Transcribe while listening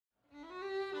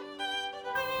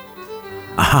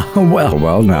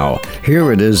Well, now,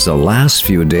 here it is the last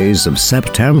few days of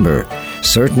September.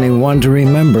 Certainly one to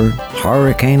remember,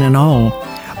 hurricane and all.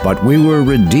 But we were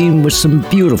redeemed with some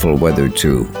beautiful weather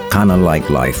too, kinda like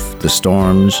life. The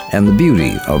storms and the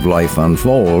beauty of life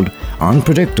unfold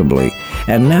unpredictably.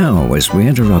 And now, as we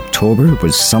enter October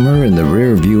with summer in the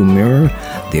rear-view mirror,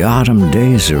 the autumn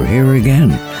days are here again.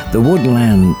 The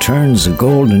woodland turns a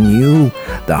golden hue,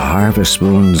 the harvest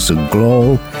moon's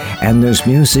aglow, and there's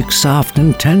music soft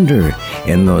and tender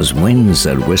in those winds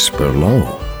that whisper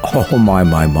low. Oh, my.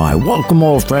 Welcome,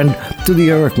 old friend, to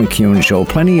the Eric McCune Show.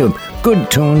 Plenty of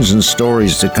good tunes and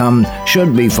stories to come.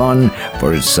 Should be fun,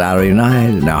 for it's Saturday night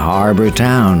in a Harbour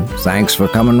town. Thanks for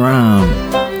coming round.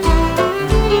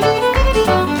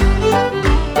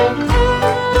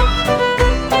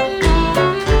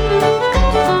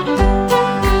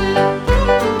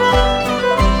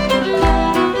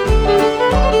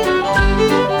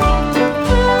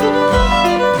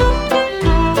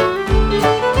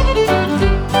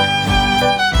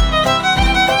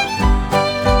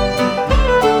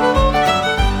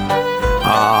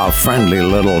 Friendly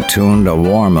little tune to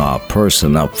warm a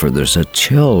person up, for there's a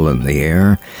chill in the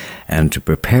air, and to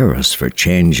prepare us for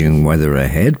changing weather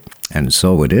ahead. And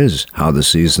so it is how the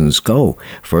seasons go.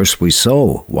 First we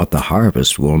sow what the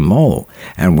harvest will mow,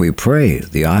 and we pray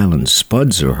the island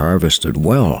spuds are harvested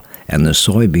well, and the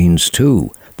soybeans too.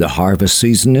 The harvest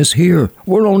season is here.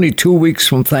 We're only 2 weeks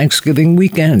from Thanksgiving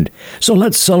weekend. So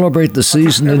let's celebrate the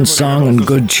season in song and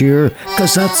good cheer,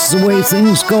 'cause that's the way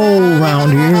things go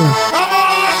around here.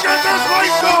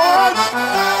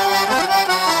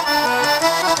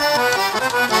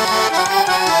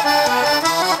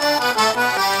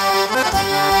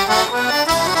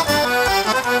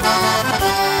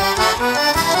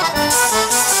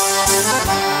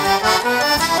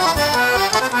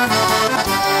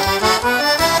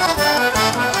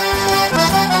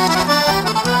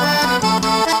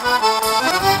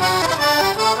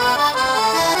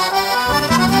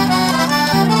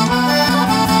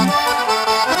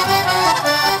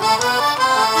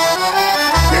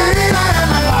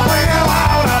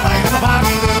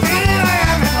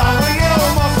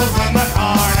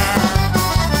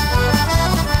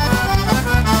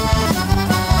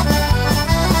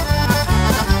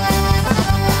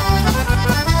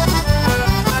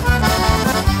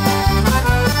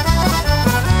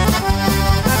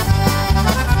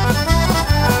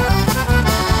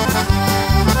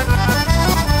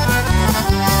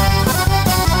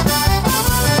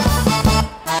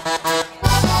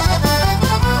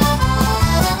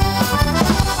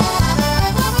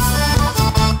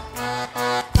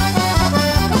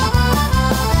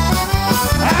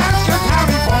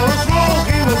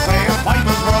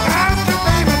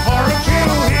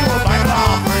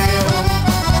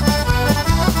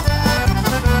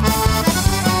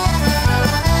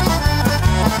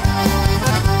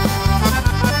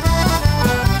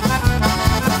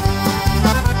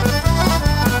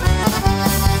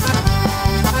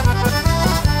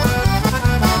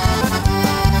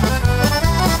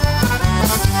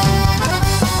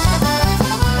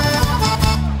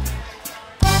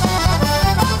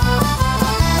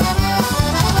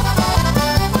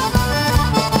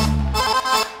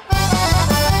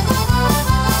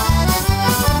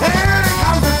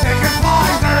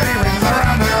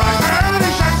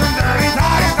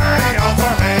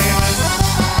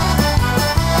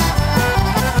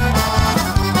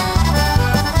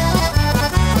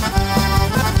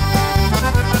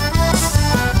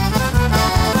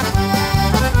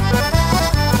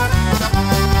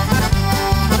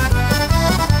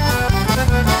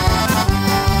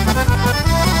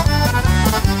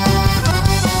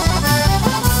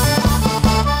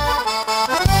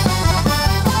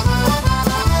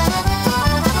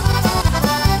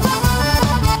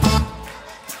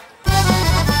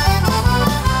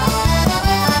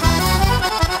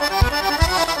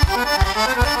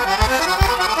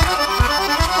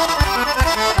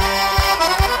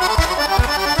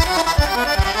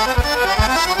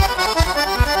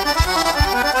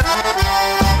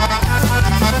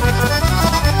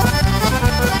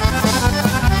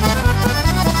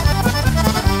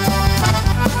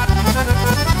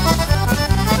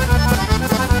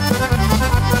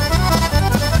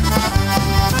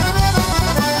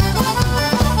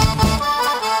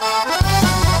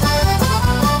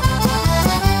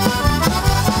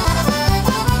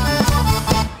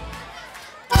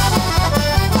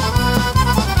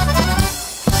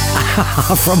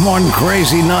 From one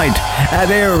crazy night at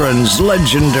Aaron's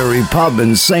legendary pub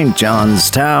in St. John's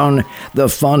Town, the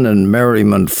fun and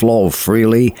merriment flow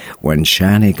freely. When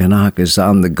Shanny Canuck is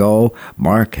on the go,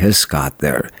 Mark Hiscott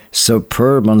there,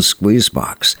 superb on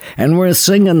Squeezebox. And we're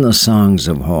singing the songs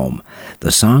of home,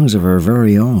 the songs of our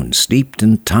very own, steeped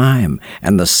in time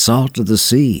and the salt of the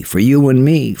sea, for you and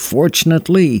me,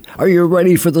 fortunately. Are you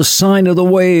ready for the sign of the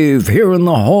wave here in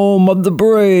the home of the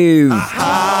brave?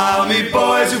 Aha, me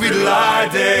boys, we lie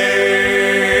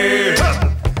day.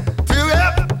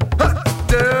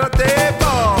 Dirty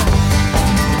ball.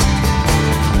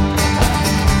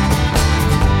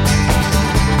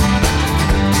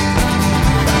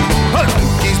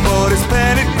 Lukey's boat is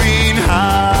painted green.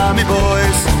 Ha, me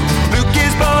boys.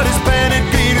 Lukey's boat is painted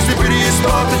green. It's the prettiest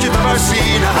boat that you've ever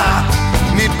seen. Aha,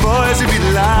 me boys, we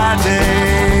lie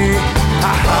day.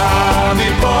 Aha, me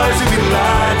boys, we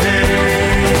lie day.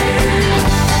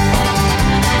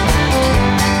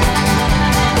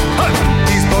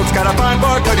 Luke's got a fine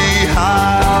barcuddy,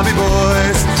 ha, me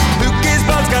boys. Lukey's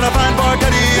boat's got a fine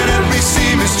barcuddy, and every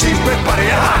seam is cheap with buddy,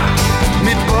 aha.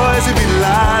 Me boys, if we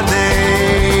lie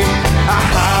day,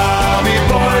 aha, me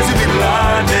boys, if we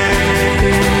lie day.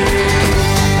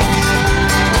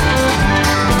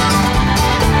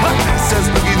 Says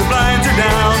Lukey, the blinds are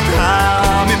down,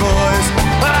 ha, me boys.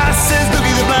 Says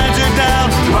Lukey, the blinds are down.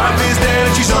 Wife is dead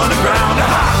and she's on the ground,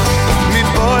 aha. Me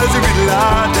boys, if we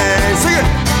lie day, sing it.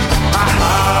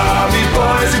 Aha, me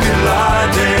boys, if you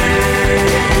lie day.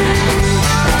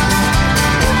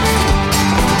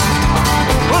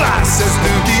 Well, I says,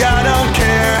 Lukey, I don't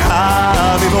care.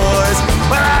 Ah, me boys.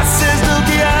 Well, I says,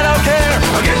 Lukey, I don't care.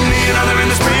 I'll get me another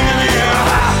in the spring and the year.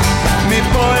 Aha, me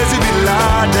boys, if you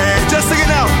lie day. Just sing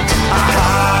it now.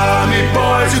 Aha, me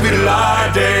boys, if you lie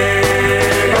day.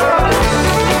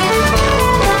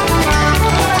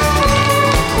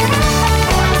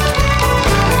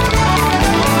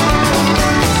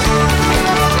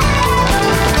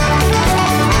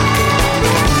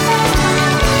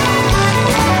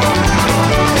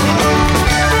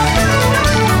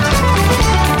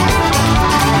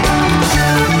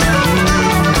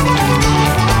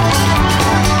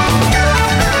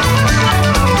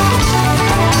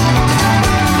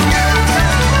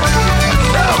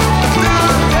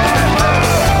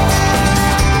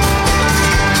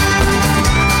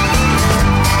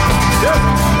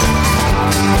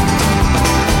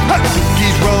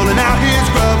 Rolling out his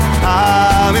grub,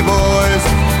 ah, me boys.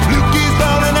 Lukey's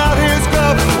rolling out his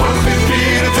grub. 150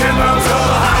 to 10 pounds of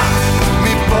high.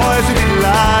 Me boys, if you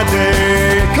lie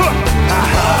day. Come on.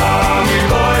 Ah, me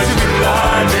boys, if you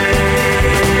lie day.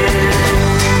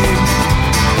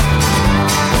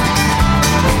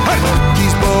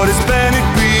 Lukey's boat is painted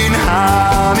green,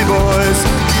 ah, me boys.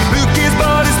 Lukey's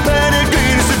boat is painted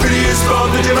green. It's the prettiest boat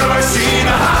that you've ever seen,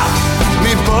 ah.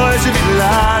 Me boys, if you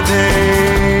lie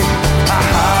day.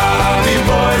 Aha, me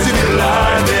boys, if you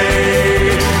lie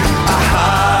day.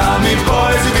 Aha, me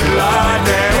boys, if you lie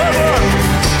day.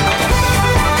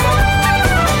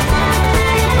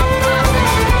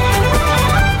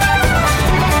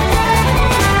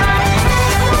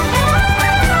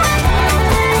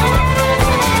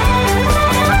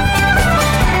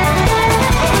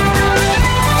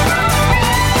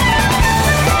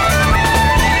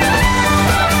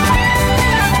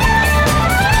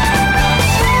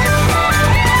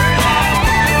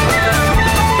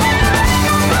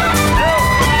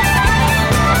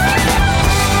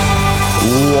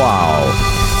 Wow,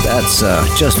 that's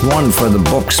just one for the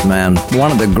books, man.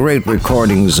 One of the great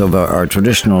recordings of our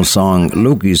traditional song,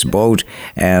 Lukey's Boat,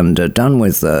 and done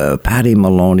with Paddy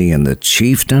Maloney and the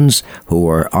Chieftains, who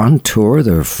are on tour,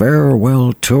 their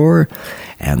farewell tour,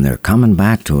 and they're coming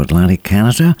back to Atlantic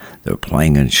Canada. They're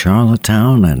playing in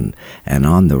Charlottetown and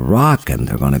on the Rock, and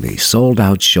they're going to be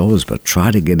sold-out shows, but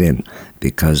try to get in,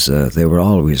 because they were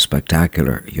always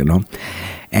spectacular, you know.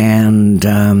 And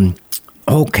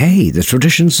okay, the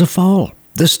traditions of fall.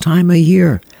 This time of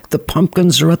year, the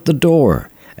pumpkins are at the door.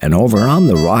 And over on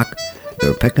the Rock,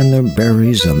 they're picking their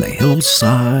berries on the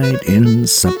hillside in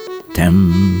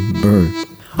September.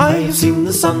 I have seen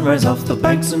the sunrise off the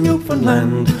banks of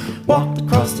Newfoundland, walked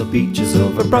across the beaches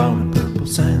over brown and purple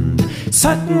sand,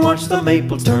 sat and watched the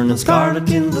maples turning scarlet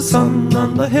in the sun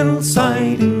on the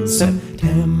hillside in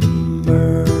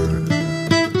September.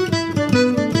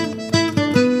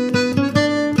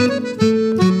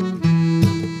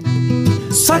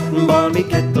 Sat and boiled me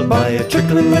kettle by a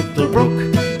trickling little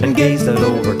brook, and gazed out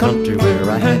over country where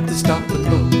I had to stop and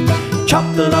look.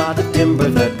 Chopped a lot of timber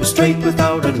that was straight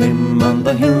without a limb on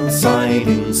the hillside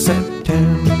in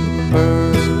September.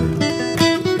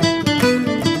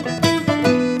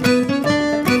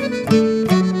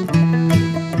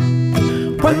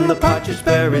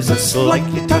 berries are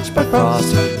slightly touched by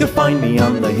frost. You'll find me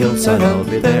on the hillside, I'll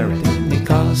be there at any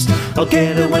cost. I'll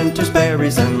get a winter's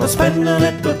berries and I'll spend a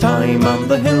little time on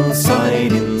the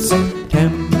hillside in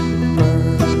September.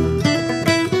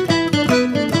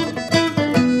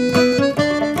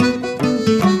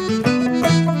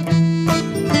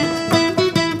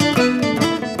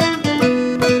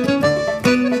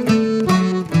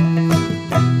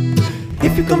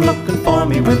 If you come looking for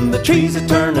me when the trees are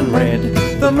turning red,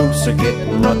 the moose are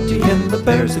getting rutty and the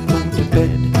bears are going to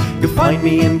bed, you'll find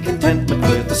me in contentment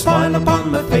with a smile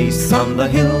upon my face on the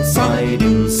hillside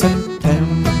in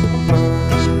September.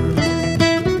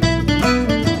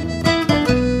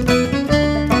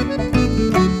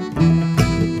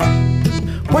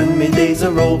 When my days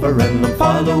are over and I'm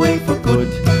far away for good,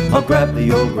 I'll grab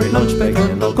the old grey lunch bag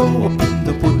and I'll go up in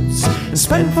the woods and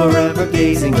spend forever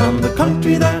gazing on the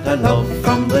country that I love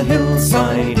from the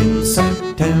hillside in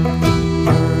September.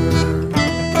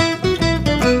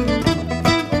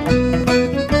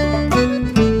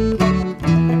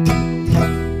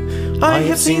 I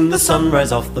have seen the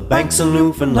sunrise off the banks of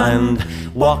Newfoundland,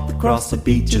 walked across the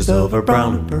beaches over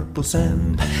brown and purple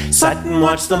sand, sat and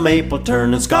watched the maple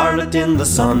turn scarlet in the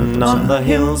sun on the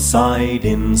hillside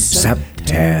in September.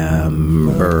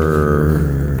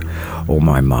 Oh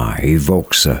my,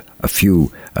 evokes a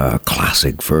few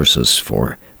classic verses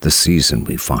for the season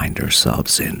we find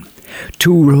ourselves in.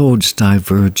 Two roads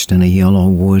diverged in a yellow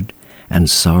wood, and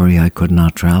sorry I could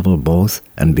not travel both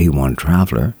and be one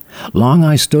traveller. Long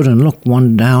I stood and looked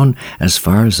one down as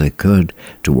far as I could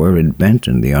to where it bent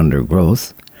in the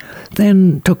undergrowth,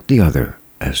 then took the other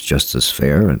as just as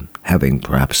fair and having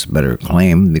perhaps better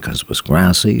claim because it was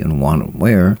grassy and wanted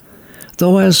wear,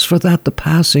 though as for that the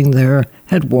passing there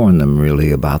had worn them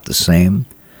really about the same,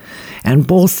 and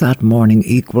both that morning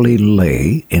equally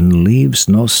lay in leaves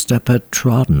no step had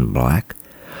trodden black.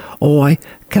 Oh, I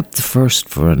kept the first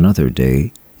for another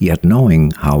day, yet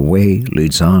knowing how way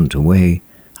leads on to way,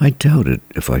 I doubted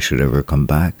if I should ever come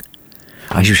back.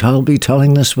 I shall be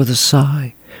telling this with a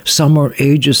sigh, somewhere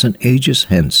ages and ages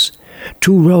hence.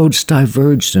 Two roads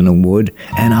diverged in a wood,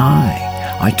 and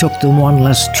I took the one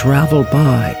less traveled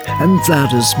by, and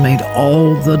that has made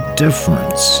all the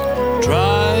difference.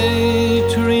 Try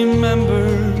to remember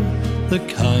the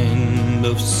kind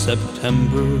of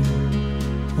September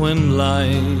when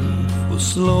life was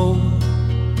slow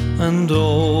and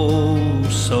oh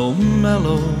so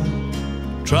mellow.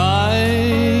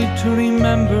 Try to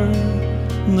remember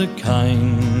the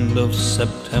kind of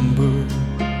September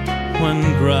when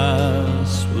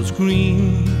grass was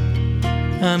green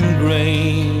and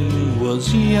grain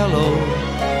was yellow.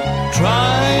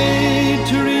 Try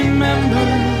to remember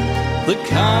the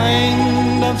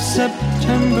kind of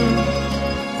September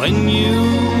when you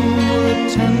were a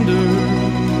tender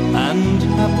and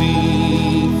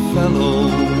happy fellow.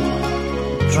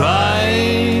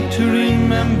 Try to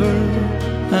remember,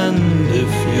 and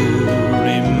if you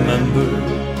remember,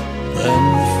 then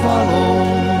follow.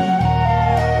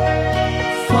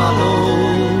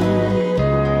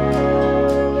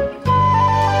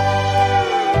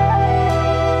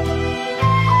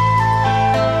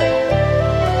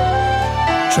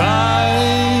 Try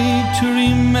to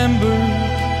remember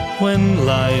when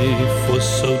life was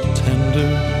so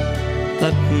tender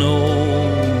that no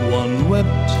one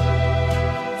wept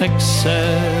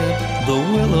except the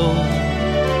willow.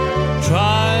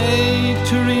 Try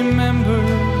to remember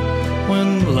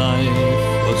when life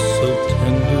was so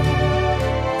tender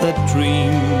that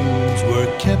dreams were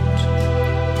kept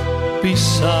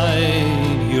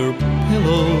beside your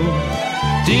pillow.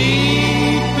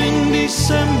 Deep in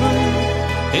December,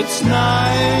 it's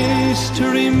nice to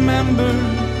remember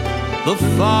the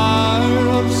fire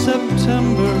of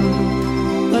September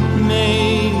that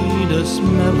made us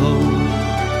mellow.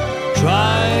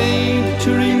 Try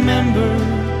to remember,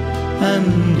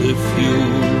 and if you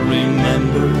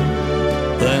remember,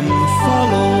 then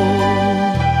follow.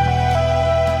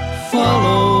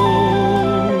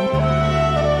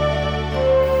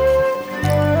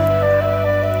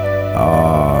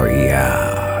 Oh,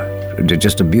 yeah.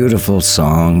 Just a beautiful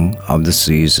song of the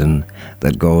season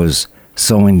that goes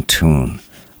so in tune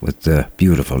with the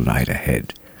beautiful night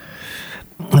ahead.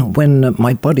 When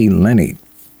my buddy Lenny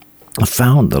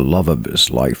found the love of his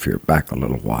life here back a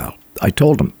little while, I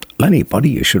told him, Lenny, buddy,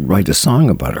 you should write a song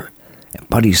about her. And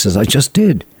buddy says, I just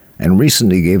did, and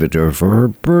recently gave it to her for her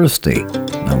birthday.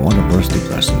 Now, what a birthday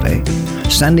present, eh?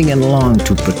 Sending it along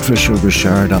to Patricia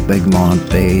Richard up Egmont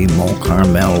Bay, Mont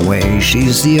Carmel Way.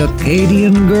 She's the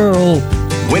Acadian girl.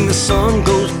 When the sun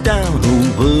goes down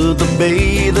over the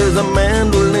bay, there's a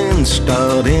mandolin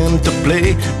starting to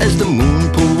play as the moon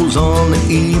pulls flows on the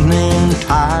evening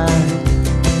tide.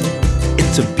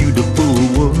 It's a beautiful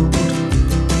world.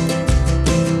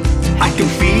 I can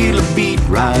feel a beat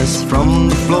rise from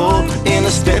the floor in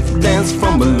a step dance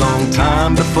from a long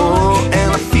time before,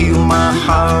 and I feel my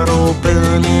heart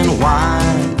opening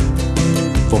wide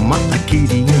for my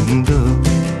Acadian girl.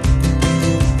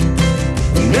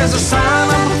 There's a sign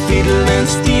of a fiddle and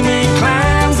steaming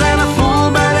clams and a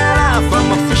full-bellied eye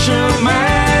from a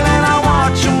fisherman, and I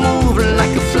watch her move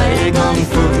like a flag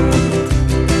unfurled.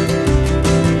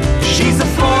 She's a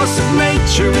force of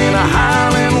nature in a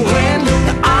howling wind,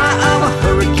 the eye of a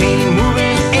hurricane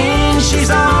moving in. She's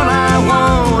all I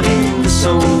want in this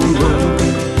old world.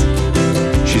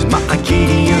 She's my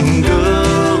Acadian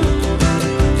girl,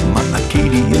 my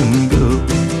Acadian girl.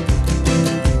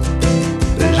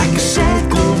 Like a sad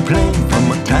gold plank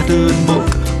from a tattered book,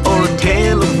 or a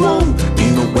tale of woe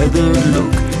in a weathered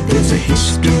look. There's a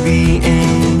history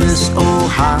in this old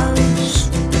house,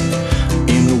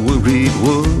 in a worried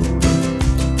world.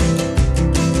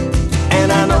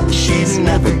 And I know she's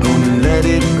never gonna let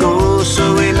it go,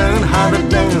 so we learn how to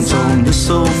dance on this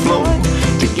old floor.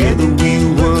 Together we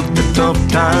work the tough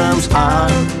times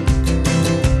out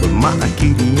with my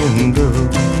Acadian girl.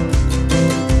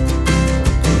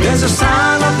 There's a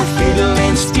sound of a fiddle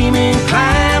and steaming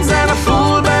clams and a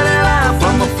full-bellied eye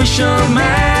from a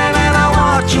fisherman, and I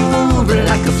watch you move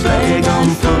like a flag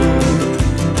unfurled.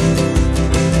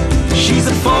 She's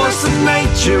a force of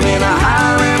nature in a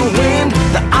howling wind,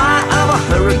 the eye of a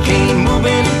hurricane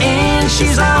moving in.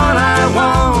 She's all I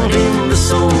want in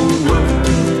this old world.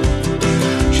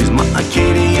 She's my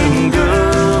Acadian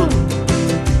girl.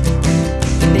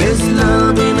 There's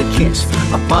love in a kiss,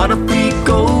 a pot of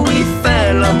pico, we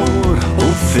fait l'amour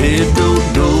au fait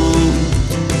dodo.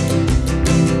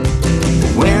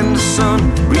 When the sun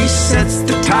resets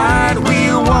the tide,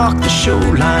 we'll walk the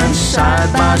shoreline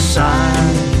side by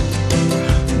side,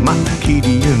 my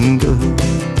Acadian girl.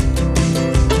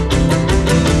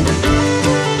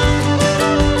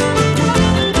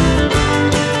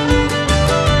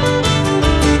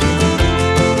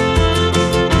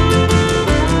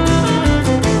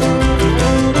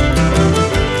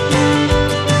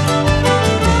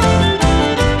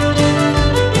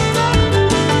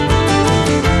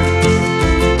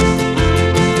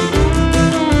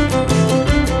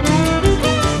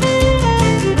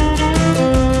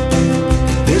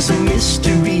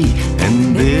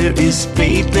 Is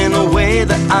faith in a way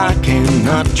that I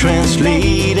cannot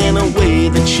translate, in a way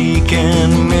that she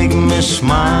can make me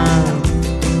smile.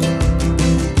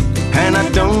 And I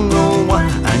don't know why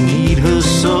I need her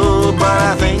so, but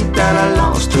I think that I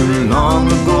lost her long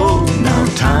ago. Now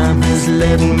time has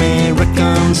let me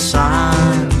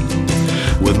reconcile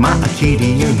with my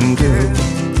Acadian girl.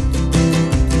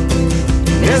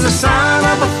 There's a sound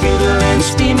of a fiddle and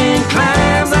steaming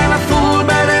clams and a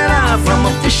full-bellied eye from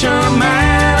a fisherman,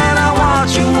 and I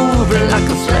watch you move like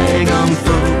a flag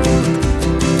unfurled.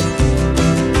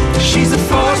 She's a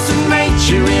force of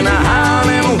nature in a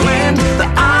howling wind, the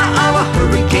eye of a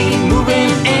hurricane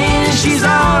moving in. She's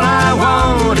all I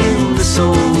want in this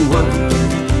old world.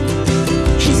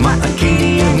 She's my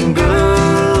Acadian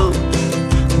girl,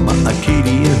 my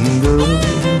Acadian girl.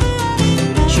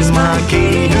 She's my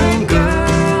Acadian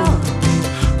girl,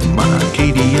 my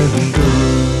Acadian girl.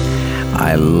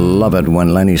 I love it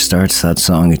when Lenny starts that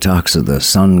song. He talks of the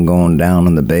sun going down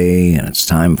in the bay and it's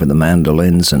time for the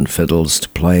mandolins and fiddles to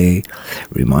play.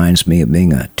 Reminds me of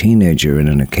being a teenager in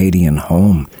an Acadian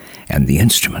home, and the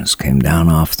instruments came down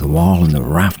off the wall and the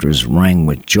rafters rang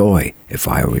with joy, if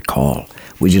I recall.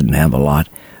 We didn't have a lot,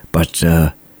 but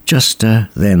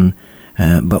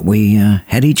but we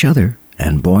had each other,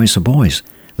 and boys are boys.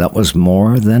 That was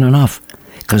more than enough.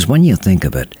 Because when you think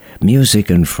of it, music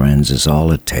and friends is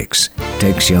all it takes.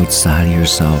 Takes you outside of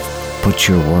yourself, puts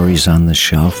your worries on the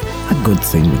shelf. A good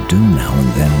thing to do now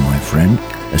and then, my friend.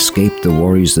 Escape the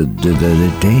worries of the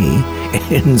day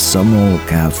in some old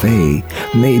cafe,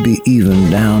 maybe even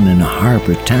down in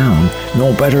Harbour town.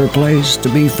 No better place to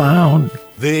be found.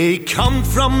 They come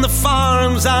from the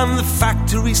farms and the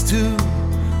factories too.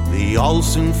 They all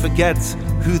soon forget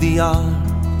who they are.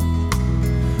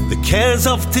 The cares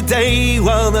of today,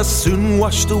 well, they're soon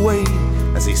washed away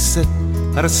as they sit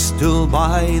at a stool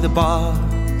by the bar.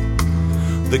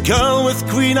 The girl with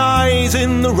green eyes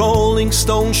in the Rolling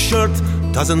Stone shirt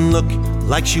doesn't look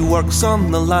like she works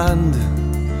on the land.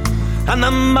 And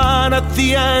the man at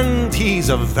the end, he's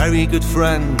a very good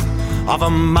friend of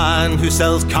a man who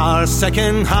sells cars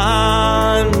second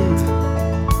hand.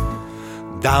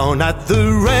 Down at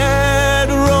the Red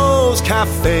Rose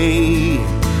Cafe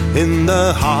in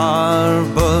the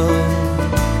Harbour,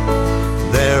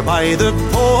 there there by the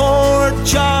port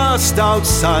just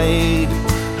outside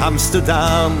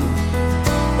Amsterdam.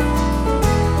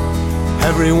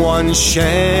 Everyone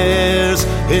shares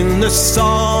in the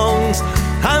songs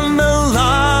and the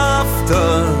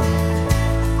laughter.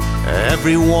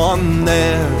 Everyone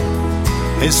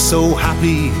there is so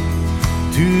happy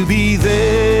to be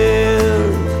there.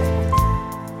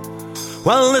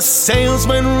 Well, the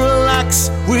salesmen relax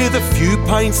with a few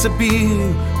pints of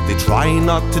beer. They try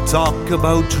not to talk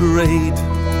about trade.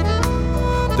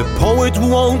 The poet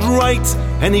won't write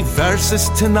any verses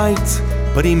tonight,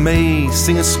 but he may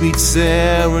sing a sweet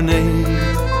serenade.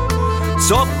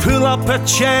 So pull up a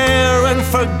chair and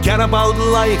forget about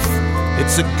life.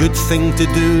 It's a good thing to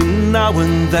do now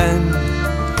and then.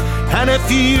 And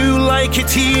if you like it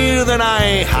here, then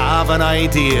I have an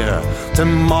idea.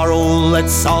 Tomorrow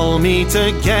let's all meet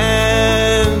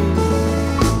again.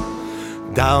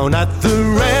 Down at the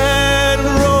Red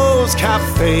Rose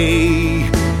Cafe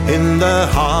in the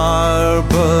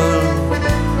Harbour,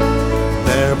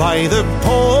 there by the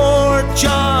port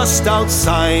just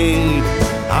outside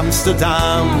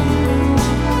Amsterdam.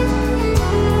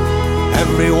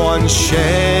 Everyone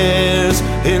shares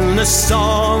in the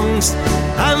songs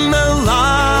and the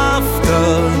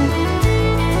laughter.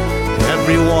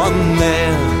 Everyone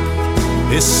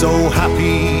there is so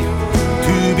happy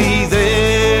to be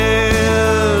there.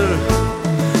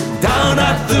 Down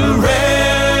at the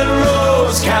Red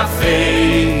Rose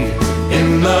Cafe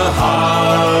in the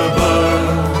Harbour,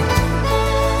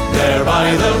 there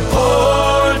by the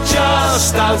port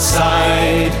just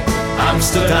outside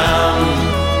Amsterdam.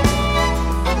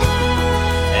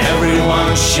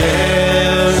 Everyone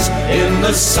shares in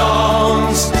the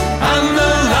songs and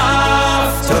the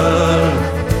laughter.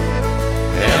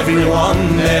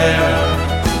 Everyone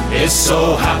there is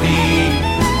so happy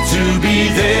to be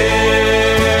there.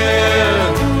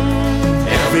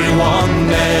 Everyone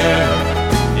there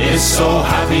is so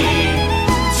happy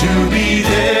to be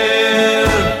there.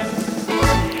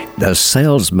 The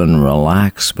salesmen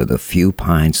relax with a few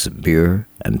pints of beer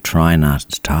and try not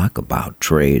to talk about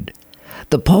trade.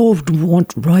 The poet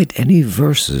won't write any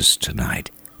verses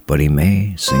tonight, but he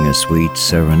may sing a sweet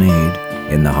serenade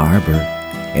in the harbor,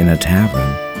 in a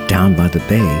tavern, down by the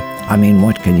bay. I mean,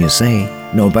 what can you say?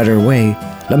 No better way.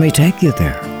 Let me take you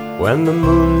there. When the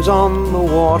moon's on the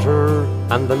water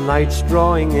and the night's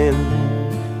drawing in,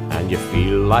 and you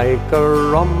feel like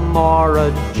a rum or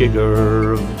a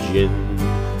jigger of gin,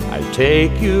 I'll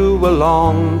take you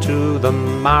along to the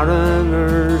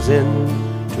Mariners' Inn,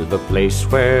 to the place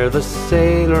where the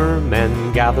sailor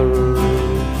men gather.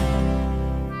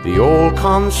 The old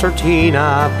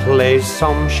concertina plays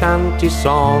some shanty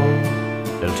song.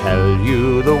 They'll tell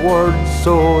you the words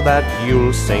so that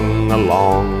you'll sing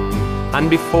along. And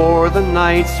before the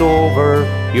night's over,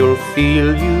 you'll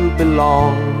feel you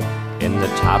belong in the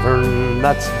tavern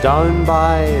that's down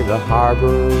by the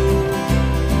harbour.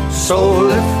 So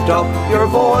lift up your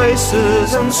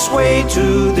voices and sway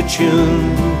to the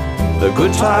tune. The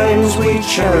good times we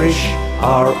cherish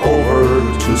are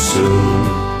over too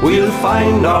soon. We'll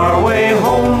find our way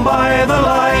home by the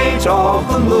light of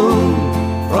the moon,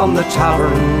 from the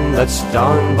tavern that's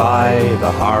down by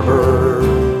the harbour.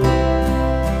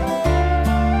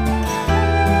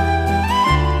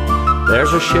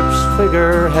 There's a ship's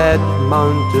figurehead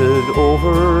mounted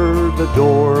over the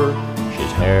door.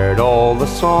 She's heard all the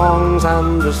songs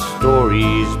and the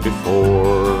stories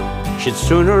before. She'd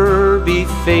sooner be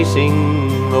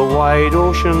facing the wide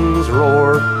ocean's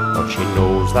roar, but she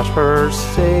knows that her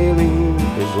sailing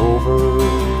is over.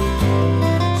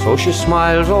 So she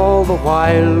smiles all the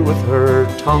while with her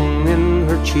tongue in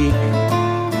her cheek,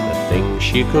 the things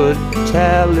she could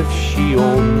tell if she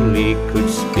only could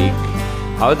speak.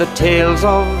 How the tales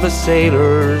of the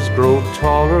sailors grow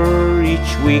taller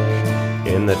each week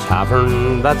in the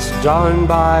tavern that's down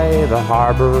by the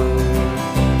harbour.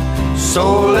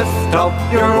 So lift up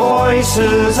your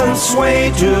voices and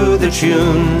sway to the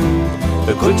tune.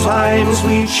 The good times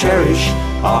we cherish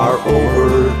are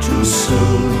over too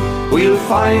soon. We'll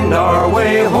find our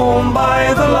way home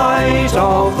by the light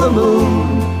of the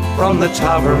moon, from the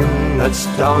tavern that's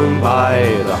down by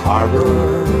the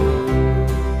harbour.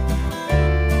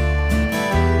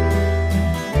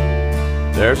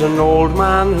 There's an old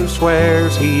man who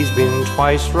swears he's been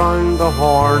twice round the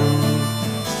Horn.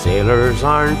 Sailors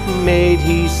aren't made,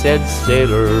 he said,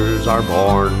 sailors are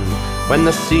born. When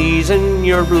the sea's in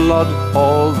your blood,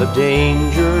 all the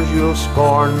dangers you'll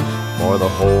scorn, for the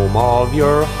home of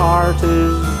your heart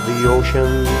is the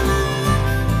ocean.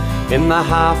 In the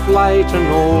half-light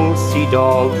an old sea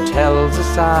dog tells a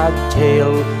sad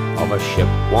tale of of a ship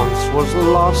once was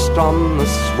lost on the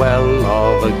swell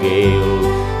of a gale,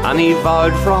 and he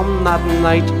vowed from that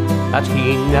night that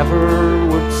he never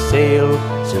would sail,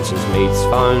 since his mates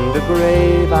found a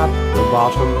grave at the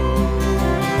bottom.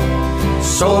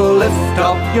 So lift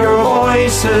up your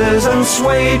voices and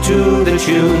sway to the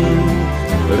tune.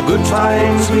 The good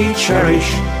times we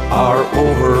cherish are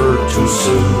over too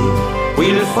soon.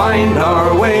 We'll find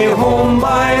our way home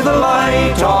by the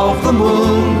light of the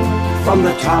moon, from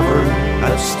the tavern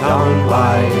that's down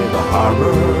by the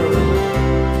harbour.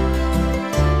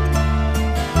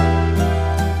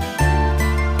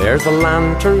 There's a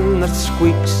lantern that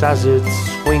squeaks as it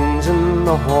swings in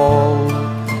the hall,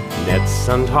 nets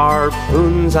and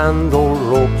harpoons and old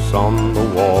ropes on the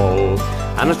wall,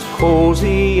 and it's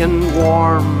cosy and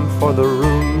warm, for the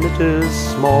room it is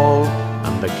small,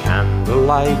 and the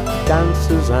candlelight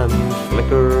dances and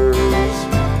flickers,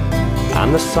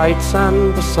 and the sights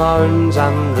and the sounds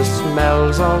and the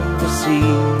smells of the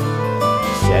scene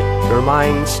set your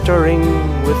mind stirring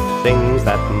with things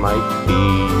that might be,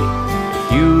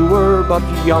 if you were but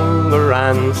younger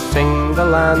and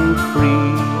single and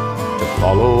free, to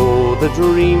follow the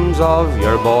dreams of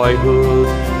your boyhood.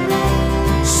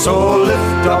 So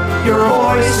lift up your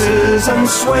voices and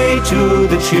sway to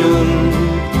the tune.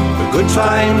 The good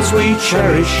times we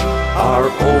cherish are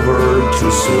over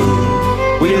too soon.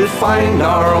 We'll find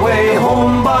our way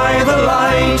home by the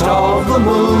light of the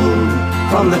moon,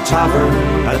 from the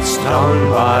tavern that's down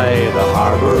by the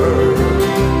harbour.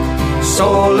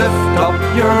 So lift up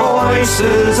your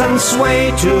voices and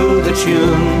sway to the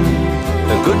tune.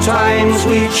 The good times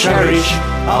we cherish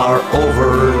are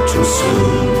over too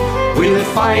soon. We'll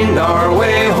find our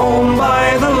way home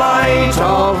by the light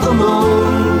of the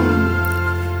moon,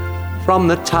 from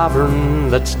the tavern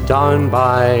that's down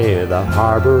by the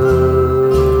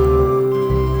harbour.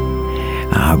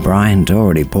 Brian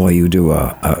Doherty, boy, you do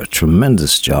a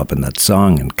tremendous job in that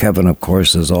song. And Kevin, of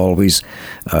course, is always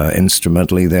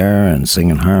instrumentally there and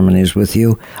singing harmonies with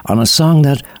you on a song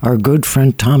that our good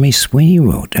friend Tommy Sweeney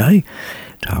wrote.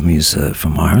 Tommy's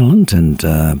from Ireland, and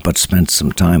but spent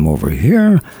some time over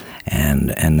here, and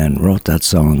then wrote that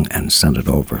song and sent it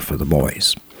over for the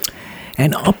boys.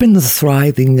 And up in the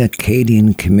thriving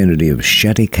Acadian community of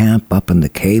Shetty Camp up in the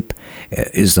Cape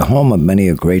is the home of many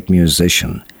a great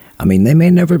musician. I mean, they may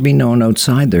never be known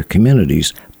outside their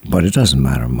communities, but it doesn't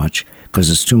matter much, because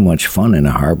it's too much fun in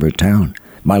a harbour town.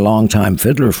 My longtime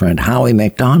fiddler friend Howie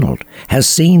MacDonald has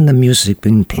seen the music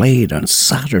being played on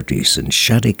Saturdays in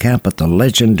Shetty Camp at the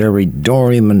legendary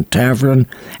Doryman Tavern,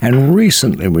 and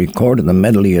recently recorded the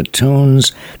medley of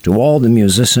tunes to all the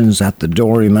musicians at the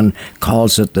Doryman,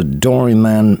 calls it the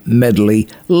Doryman Medley.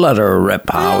 Let her rip,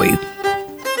 Howie.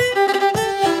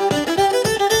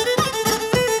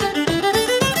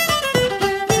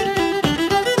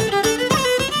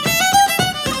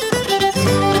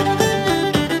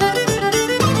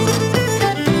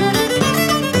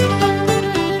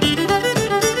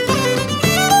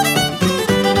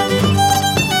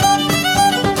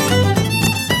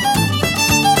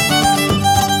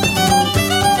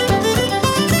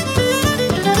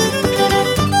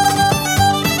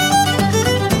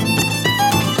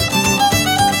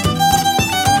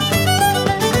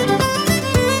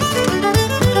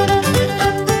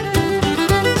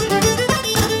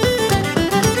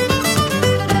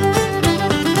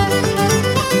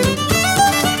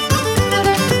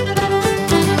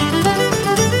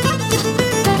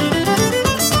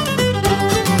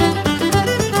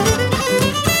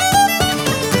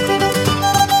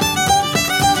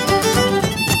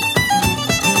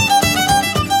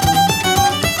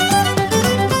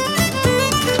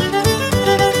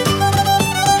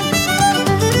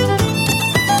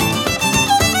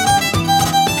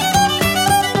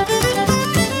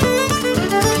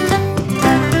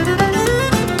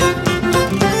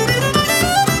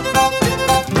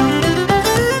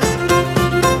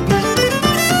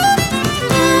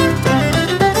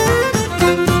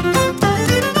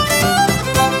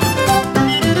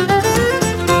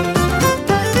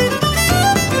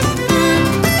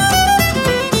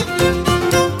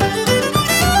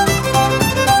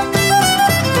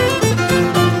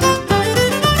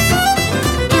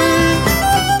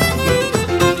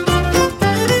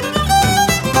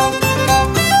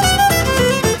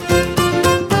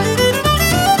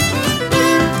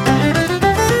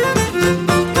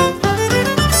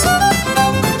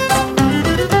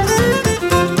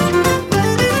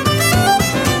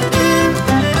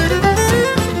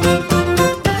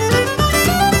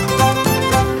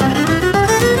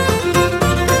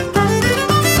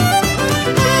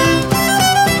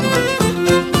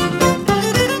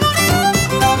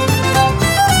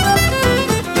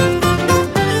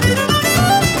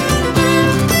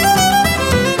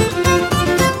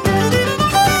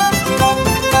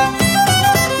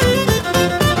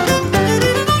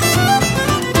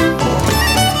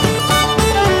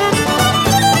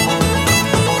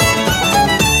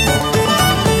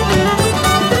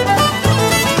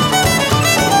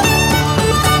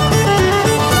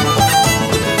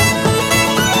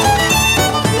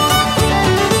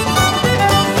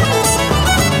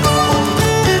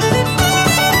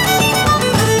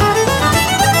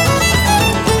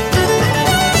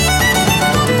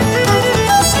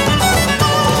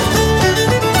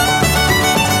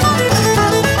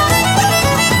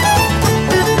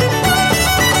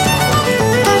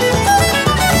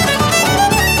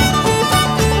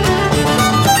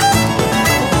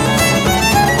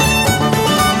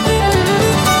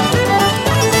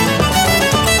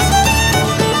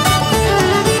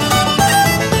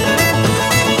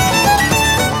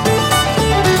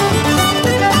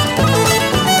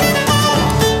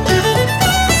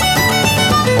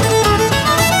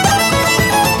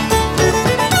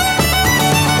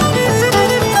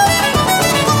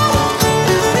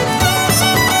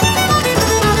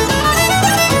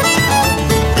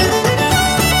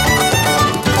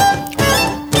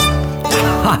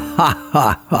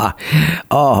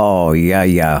 Oh,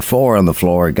 yeah. 4 on the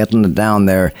floor, getting it down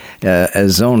there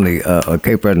as only a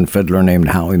Cape Breton fiddler named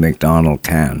Howie McDonald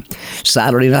can.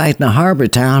 Saturday night in a harbour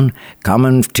town,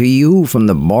 coming to you from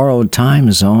the borrowed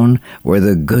time zone where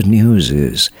the good news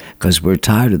is. Because we're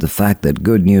tired of the fact that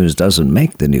good news doesn't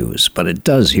make the news, but it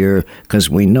does here because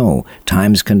we know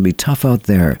times can be tough out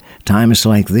there. Times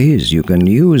like these, you can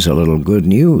use a little good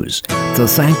news. So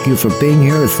thank you for being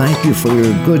here. Thank you for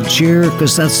your good cheer,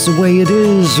 because that's the way it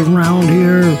is around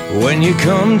here. When you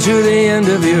come to the end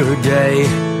of your day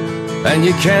and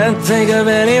you can't think of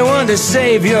anyone to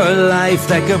save your life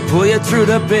that could pull you through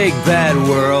the big bad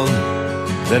world,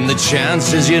 then the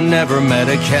chances you never met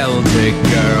a Celtic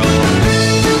girl.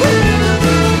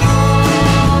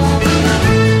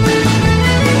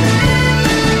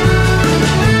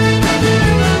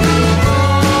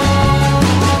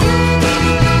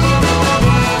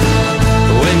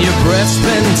 Breath's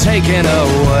been taken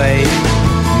away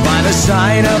by the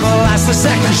sight of a lass the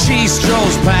second she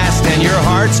strolls past, and your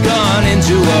heart's gone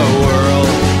into a whirl,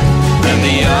 then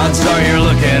the odds are you're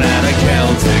looking at a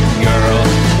Celtic girl.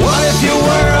 What if your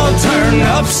world turned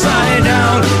upside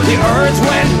down? The earth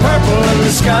went purple and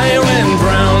the sky went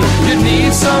brown. You'd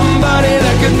need somebody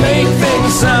that could make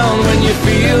things sound when you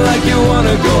feel like you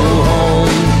wanna go home.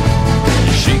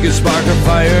 She could spark a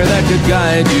fire that could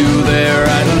guide you there.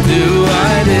 I'll do,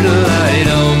 I did a light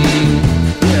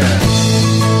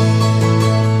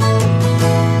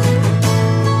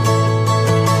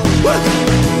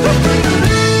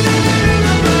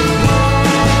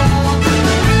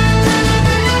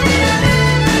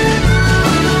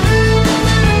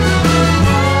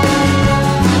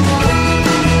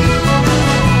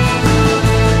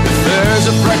If there's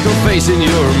a freckle face in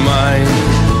your mind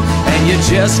and you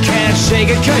just can't shake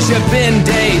it 'cause you've been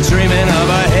daydreaming of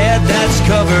a head that's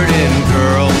covered in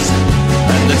curls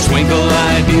and the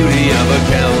twinkle-eyed beauty of a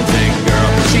Celtic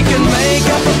girl. She can make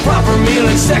up a proper meal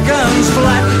in seconds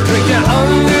flat, drink you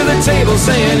under the table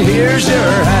saying here's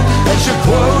your hat, and she'll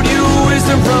quote you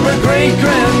wisdom from her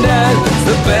great-granddad. It's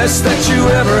the best that you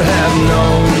ever have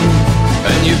known,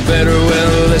 and you better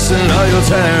well listen or you'll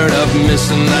tired of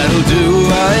missing. That'll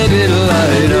do, I did a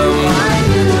light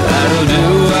That'll do,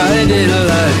 I did a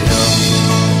light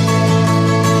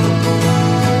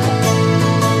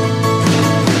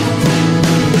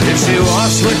If she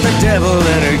walks with the devil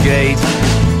in her gate,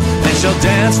 and she'll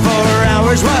dance for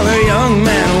hours while her young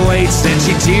man waits, and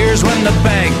she tears when the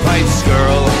bagpipes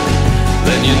skirl,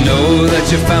 then you know that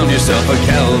you found yourself a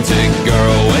Celtic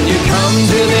girl. When you come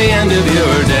to the end of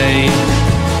your day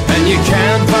and you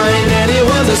can't find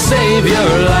anyone to save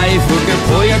your life who can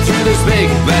pull you through this big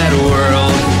bad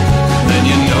world, then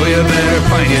you know you better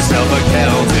find yourself a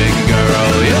Celtic girl.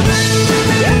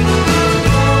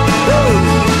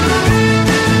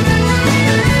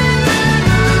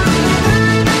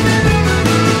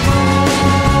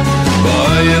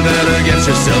 Boy, you better get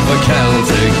yourself a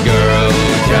Celtic girl.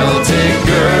 Celtic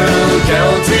girl,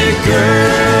 Celtic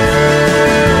girl.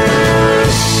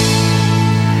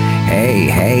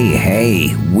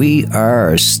 Hey, we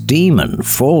are steaming,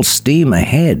 full steam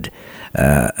ahead.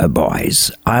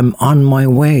 Boys, I'm on my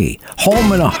way,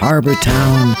 home in a harbour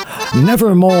town,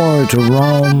 never more to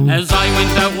roam. As I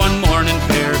went out one morning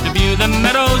fair to view the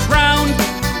meadows round,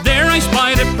 there I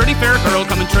spied a pretty fair girl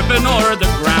coming tripping o'er the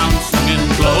ground, singing,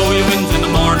 blow you winds in the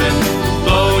morning,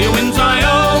 blow you winds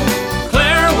I-O,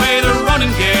 clear away the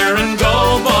running gear and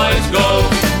go, boys, go.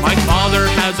 My father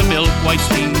has a milk-white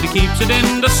steed that keeps it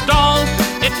in the stall,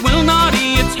 it will not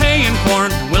eat its hay and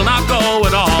corn, will not go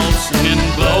at all, singing,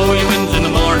 blow you winds in the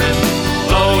morning,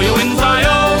 blow you winds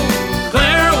I-O,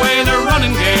 clear away the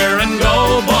running gear and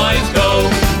go, boys, go.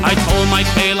 I told my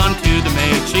tale unto the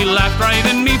maid, she laughed right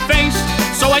in me face,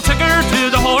 so I took her to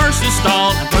the horse's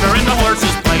stall and put her in the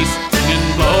horse's place, singing,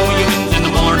 blow you winds in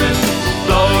the morning,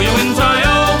 blow you winds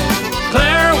I-O,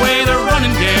 clear away the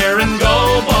running gear and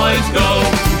go, boys, go.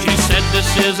 She said this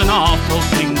is an awful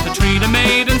thing to treat a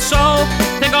maiden so,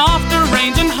 take off the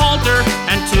reins and halter,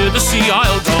 and to the sea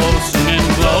I'll go, singing,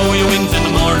 blow you winds in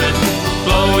the morning,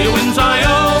 blow you winds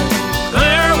I-O,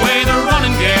 clear away the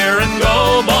running gear and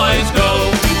go, boys, go.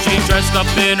 She dressed up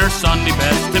in her Sunday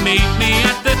best to meet me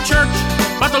at the church,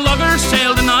 but the lugger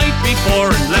sailed the night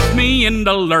before and left me in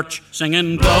the lurch,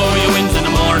 singing, blow you winds in the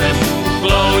morning,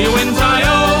 blow you winds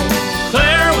I-O,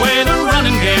 clear away the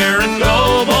running gear and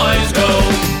go, boys, go.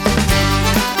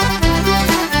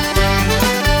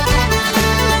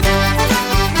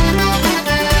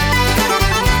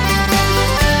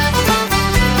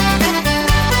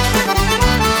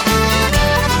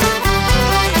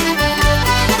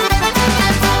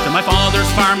 To my father's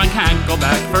farm I can't go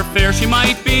back for fear she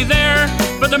might be there,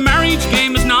 but the marriage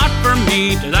game is not for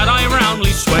me, to that I roundly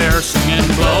swear, singing,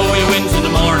 blow your winds in the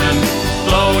morning,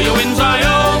 blow your winds,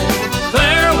 I-oh,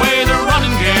 clear away the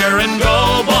running gear and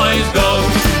go, boys, go,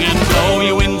 singing, blow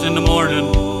your winds in the morning,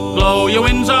 blow your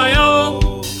winds,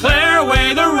 I-oh, clear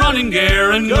away the running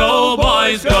gear and go,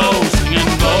 boys, go, singing,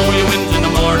 blow your winds in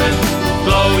the morning,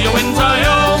 blow your winds,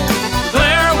 I-oh,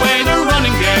 clear away the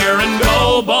running gear and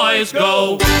go, boys,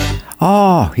 go.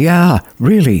 Oh, yeah,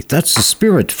 really, that's the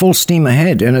spirit, full steam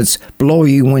ahead, and it's blow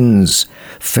ye winds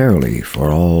fairly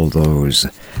for all those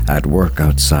at work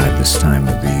outside this time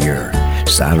of the year.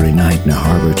 Saturday night in a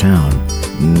harbour town,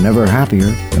 never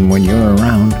happier than when you're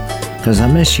around, 'cause I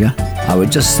miss you. I was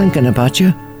just thinking about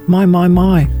you, my.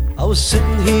 I was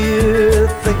sitting here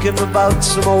thinking about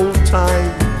some old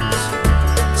times,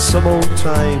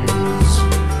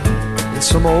 and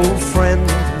some old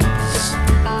friends,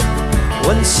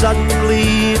 when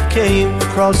suddenly it came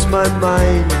across my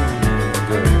mind,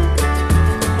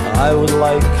 I would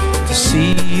like to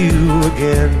see you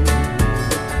again.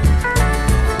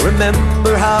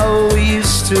 Remember how we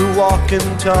used to walk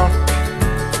and talk,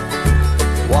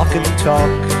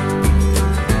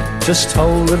 just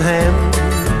holding hands.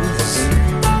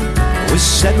 We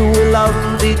said we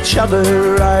loved each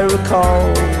other, I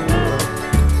recall.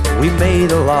 We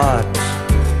made a lot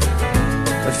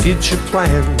of future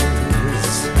plans,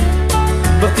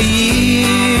 but the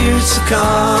years have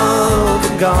come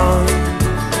and gone,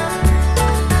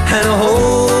 and a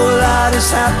whole lot has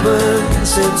happened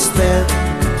since then.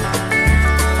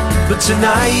 But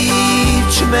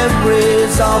tonight your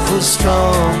memory's awful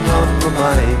strong on my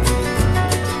mind,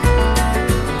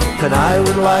 and I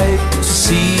would like to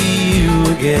see you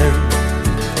again.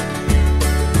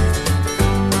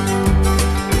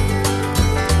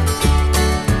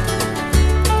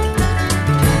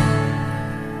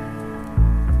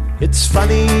 It's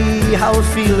funny how a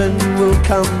feeling will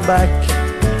come back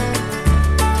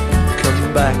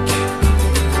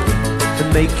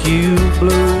and make you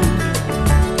blue.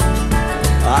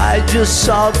 I just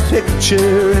saw a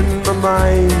picture in my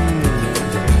mind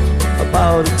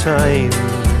about a time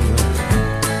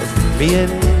of me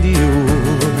and you.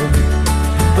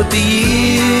 But the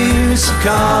years have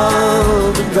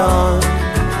come and gone,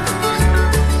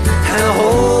 and a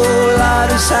whole lot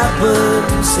has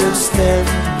happened since then.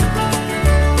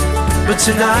 But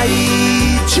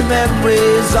tonight your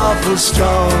memory's awful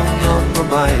strong on my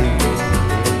mind,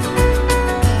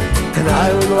 and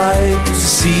I would like to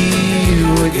see you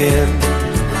again.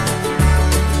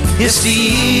 Yes, the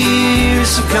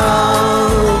years have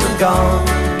come and gone,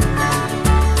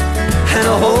 and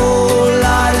a whole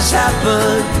lot has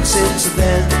happened since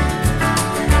then.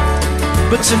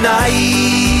 But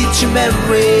tonight your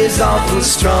memory's awful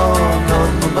strong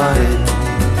on my mind,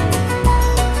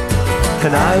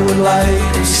 and I would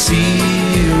like to see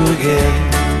you again.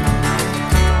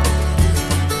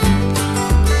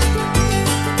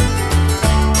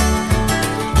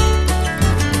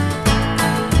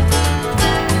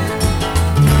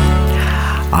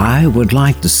 I would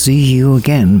like to see you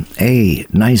again. A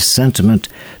nice sentiment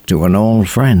to an old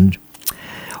friend.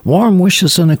 Warm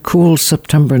wishes on a cool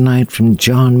September night from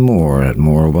John Moore at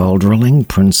Moore Well Drilling,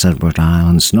 Prince Edward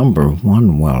Island's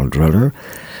 #1 well driller,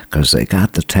 because they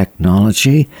got the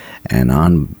technology and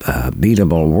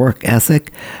unbeatable work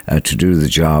ethic to do the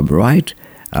job right,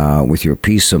 with your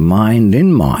peace of mind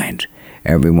in mind.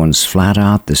 Everyone's flat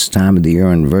out this time of the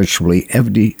year in virtually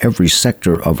every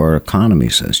sector of our economy,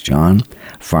 says John.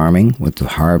 Farming with the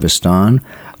harvest on,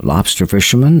 lobster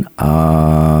fishermen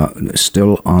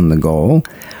still on the go,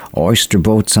 oyster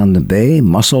boats on the bay,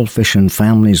 mussel fishing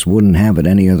families wouldn't have it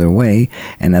any other way,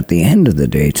 and at the end of the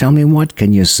day, tell me what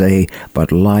can you say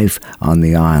but life on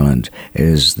the island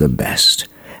is the best.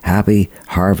 Happy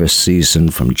harvest season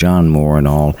from John Moore and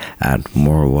all at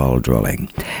Moorwell Drilling.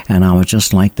 And I would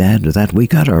just like to add to that, we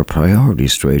got our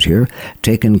priorities straight here,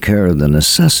 taking care of the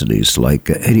necessities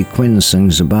like Eddie Quinn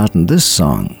sings about in this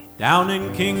song. Down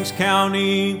in Kings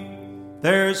County,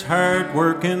 there's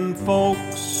hard-working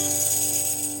folks.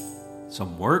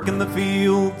 Some work in the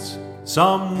fields,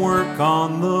 some work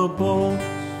on the boats.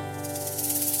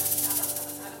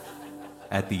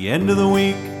 At the end of the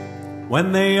week,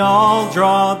 when they all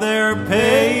draw their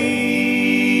pay,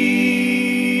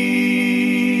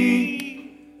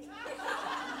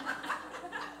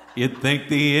 you'd think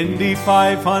the Indy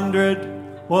 500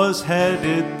 was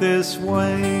headed this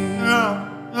way.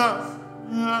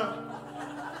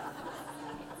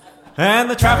 And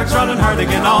the traffic's running hard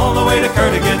again, all the way to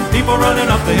Cardigan. People running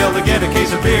up the hill to get a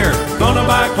case of beer. Gonna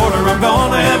buy a quarter, I'm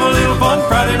gonna have a little fun.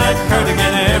 Friday night in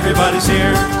Cardigan, everybody's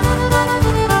here.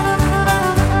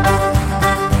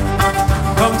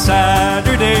 Come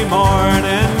Saturday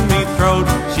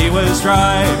was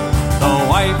dry, the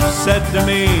wife said to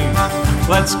me,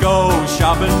 let's go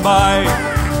shopping by.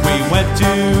 We went to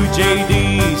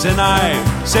JD's and I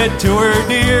said to her,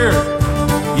 dear,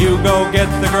 you go get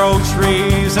the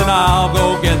groceries and I'll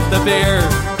go get the beer.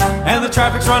 And the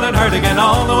traffic's running hard again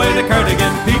all the way to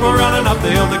Cardigan. People running up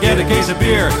the hill to get a case of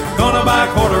beer. Gonna buy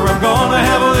a quarter, I'm gonna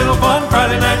have a little fun.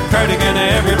 Friday night in Cardigan,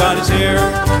 everybody's here.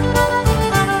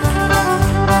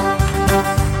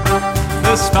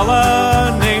 This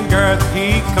fella named Garth,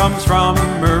 he comes from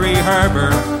Murray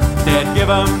Harbour. They'd give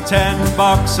him $10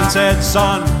 and said,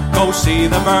 son, go see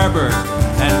the barber.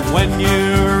 And when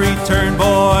you return,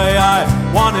 boy, I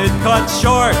want it cut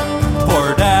short.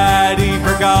 Poor daddy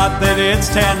forgot that it's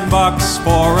 $10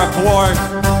 for a quart.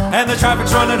 And the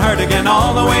traffic's running hard again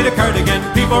all the way to Cardigan.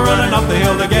 People running up the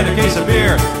hill to get a case of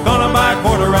beer. Gonna buy a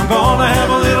quarter, I'm gonna have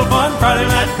a little fun. Friday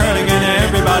night Cardigan,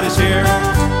 everybody's here.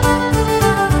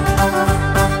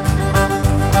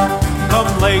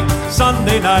 Come late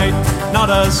Sunday night, not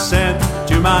a cent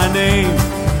to my name.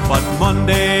 But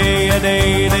Monday at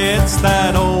 8, it's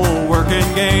that old working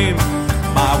game.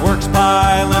 My work's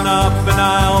piling up and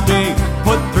I'll be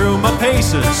put through my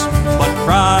paces. But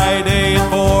Friday at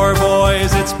 4,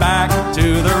 boys, it's back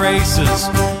to the races.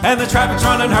 And the traffic's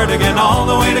running hard again all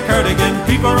the way to Cardigan.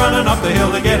 People running up the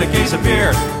hill to get a case of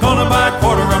beer. Gonna buy a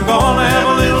quarter, I'm gonna have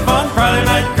a little fun. Friday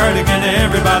night Cardigan,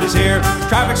 everybody's here.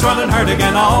 Traffic's running hard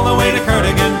again all the way to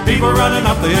Cardigan. People running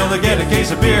up the hill to get a case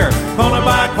of beer. Gonna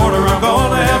buy a quarter, I'm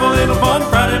gonna have a little fun.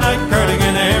 Friday night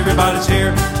Cardigan, everybody's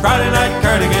here. Friday night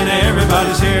Cardigan,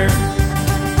 everybody's here.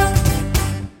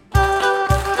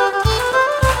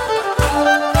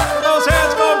 Those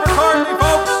hands going for Courtney,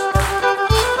 folks.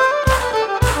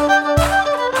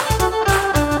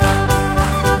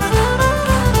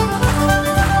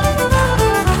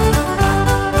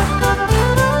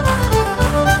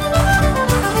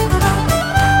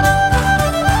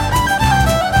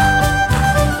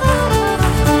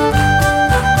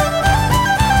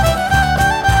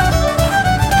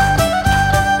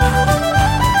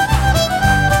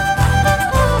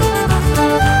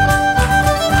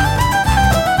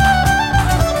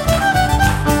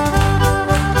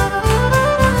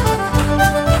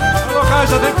 I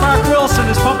think Mark Wilson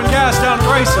is pumping gas down at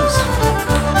Races.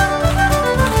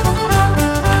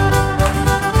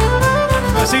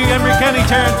 I see Emery Kenny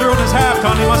tearing through in his half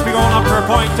ton. He must be going up for a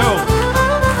point too.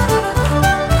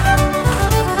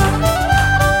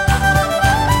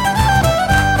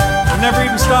 He never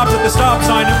even stopped at the stop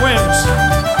sign at Wims.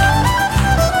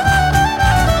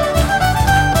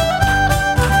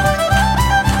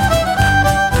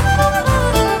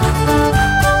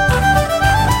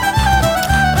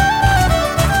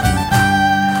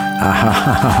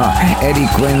 Eddie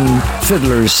Quinn,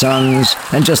 fiddlers, sons,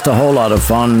 and just a whole lot of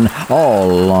fun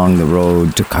all along the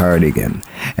road to Cardigan.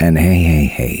 And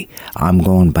hey, I'm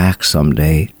going back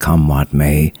someday, come what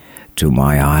may, to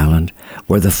my island,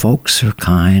 where the folks are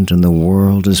kind and the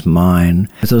world is mine,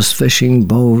 with those fishing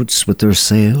boats with their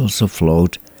sails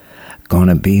afloat.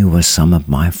 Gonna be with some of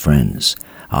my friends,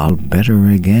 I'll bet her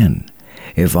again.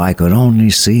 If I could only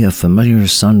see a familiar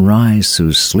sunrise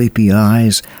through sleepy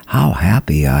eyes, how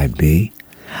happy I'd be.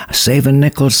 Saving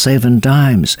nickels, saving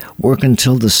dimes, working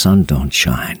till the sun don't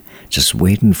shine, just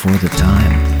waiting for the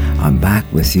time I'm back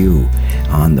with you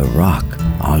on the rock.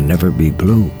 I'll never be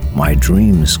blue, my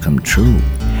dreams come true,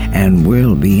 and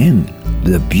we'll be in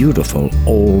the beautiful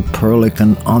old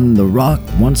Perlican on the rock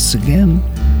once again.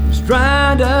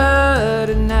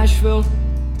 Stranded in Nashville,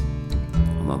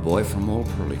 I'm a boy from old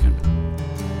Perlican.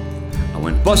 I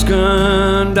went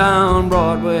busking down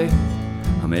Broadway,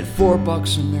 I made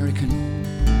 $4 American.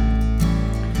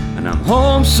 And I'm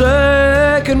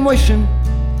homesick and wishing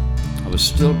I was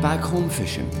still back home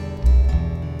fishing.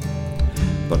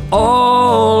 But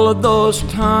all of those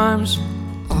times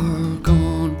are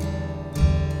gone.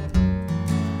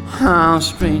 How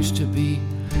strange to be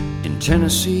in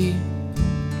Tennessee,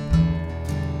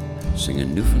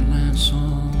 singing Newfoundland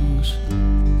songs.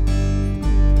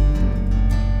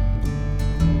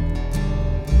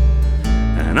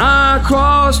 And I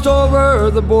crossed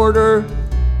over the border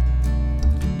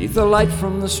neath the light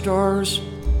from the stars.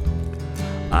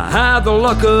 I had the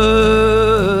luck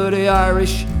of the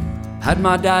Irish, had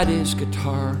my daddy's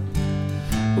guitar.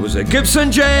 It was a Gibson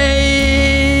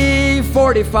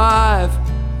J45.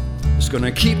 It's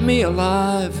gonna keep me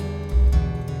alive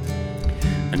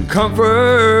and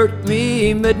comfort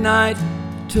me midnight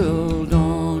till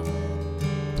dawn.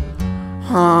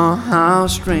 Oh, how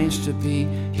strange to be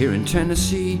here in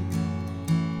Tennessee,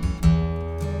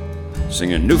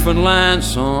 singing Newfoundland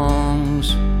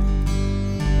songs.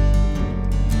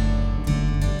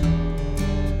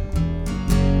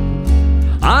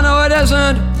 I know it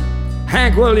isn't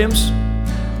Hank Williams,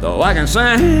 though I can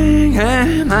sing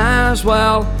him as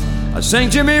well. I sing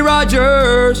Jimmy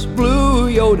Rogers, Blue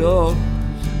Yodel.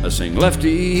 I sing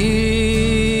Lefty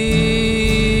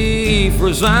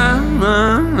Frizzan.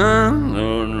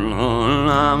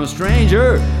 I'm a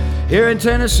stranger here in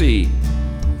Tennessee.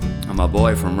 I'm a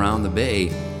boy from round the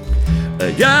bay.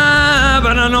 Yeah,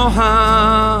 but I know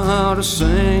how to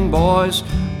sing, boys.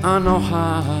 I know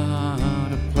how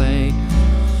to play.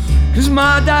 'Cause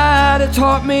my dad had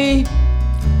taught me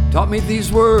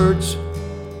these words,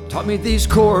 taught me these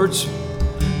chords,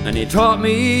 and he taught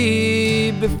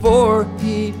me before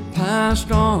he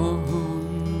passed on.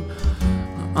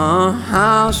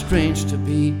 How strange to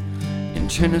be in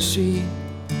Tennessee.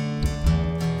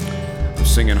 I'm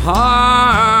singing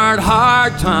hard,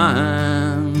 hard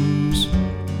times.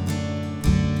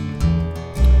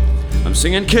 I'm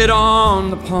singing Kid on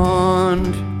the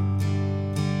Pond.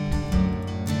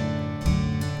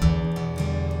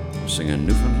 I'm singing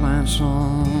Newfoundland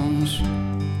songs.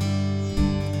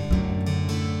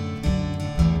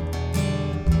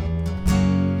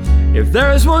 If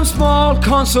there is one small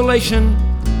consolation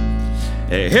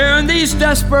here in these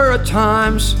desperate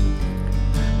times,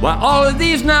 why all of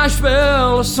these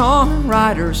Nashville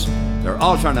songwriters, they're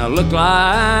all trying to look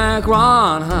like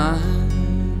Ron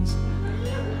Hines.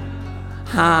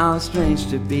 How strange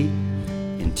to be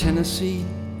in Tennessee,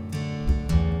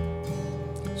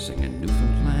 singing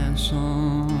Newfoundland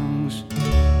songs.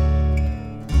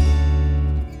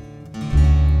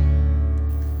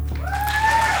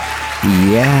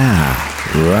 Yeah,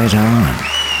 right on.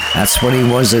 That's when he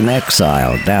was in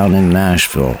exile down in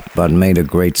Nashville, but made a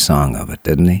great song of it,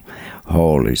 didn't he?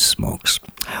 Holy smokes.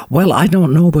 Well, I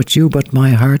don't know about you, but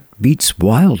my heart beats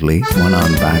wildly when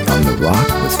I'm back on the rock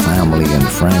with family and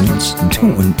friends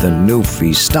doing the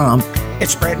Newfie Stomp.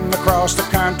 It's spreading across the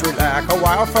country like a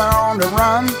wildfire on the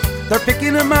run. They're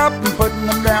picking them up and putting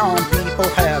them down, people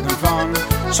having fun.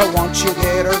 So once you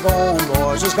get her going,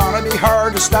 boys, it's gonna be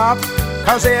hard to stop,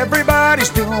 'cause everybody's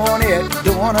doing it,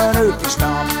 doing a Newfie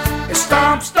Stomp. It's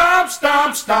stomp, stomp,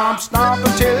 stomp, stomp, stomp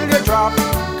until you drop,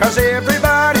 'cause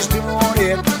everybody's doing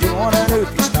it, doing a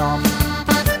Newfie Stomp.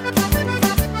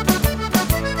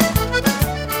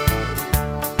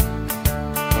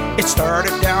 It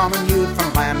started down in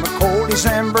Newfoundland, a cold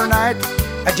December night.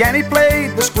 Jenny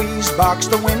played the squeeze box,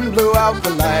 the wind blew out the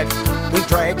light. We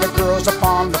dragged the girls up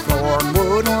on the floor and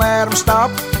wouldn't let them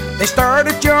stop. They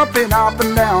started jumping up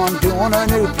and down, doing a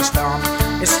Newfie Stomp.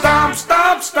 It's stomp,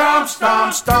 stomp, stomp,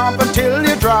 stomp, stomp until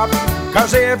you drop,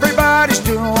 'cause everybody's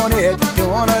doing it,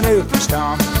 doing a Newfie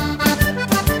Stomp.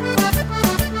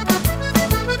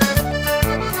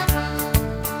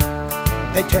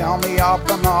 They tell me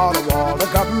up on Ottawa the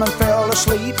government fell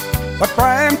asleep, but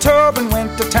Brian Tobin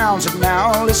went to Townsend.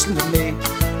 Now listen to me.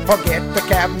 Forget the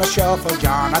cabinet shuffle,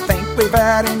 John, I think we've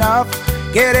had enough.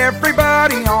 Get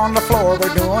everybody on the floor,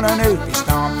 we're doing a Newfie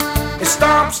Stomp. It's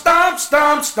stomp, stomp,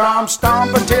 stomp, stomp,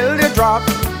 stomp until you drop,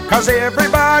 'cause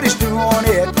everybody's doing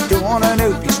it, doing a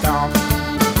Newfie Stomp.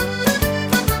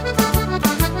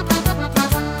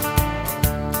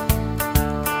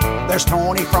 There's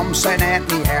Tony from St.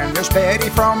 Anthony and there's Betty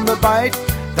from the Bight.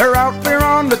 They're out there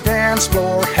on the dance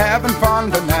floor having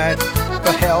fun tonight.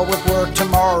 The hell with work,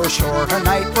 tomorrow's short,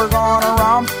 tonight we're gonna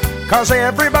romp, 'cause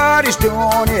everybody's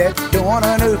doing it, doing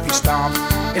a Newfie Stomp.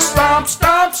 It's stomp,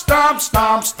 stomp, stomp,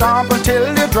 stomp, stomp until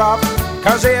you drop,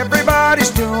 'cause everybody's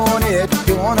doing it,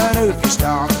 doing a Newfie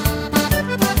Stomp.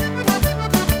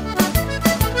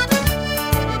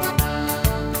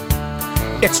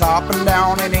 It's up and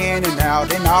down and in and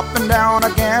out and up and down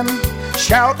again.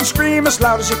 Shout and scream as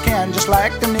loud as you can, just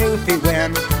like the Newfie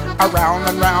wind. Around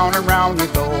and round and round you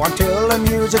go until the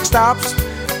music stops.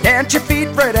 Dance your feet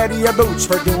right out of your boots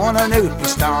for doing a Newfie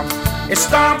Stomp. It's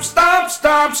stomp, stomp,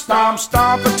 stomp, stomp,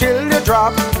 stomp until you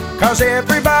drop, 'cause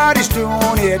everybody's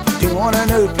doing it, doing a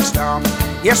Newfie Stomp.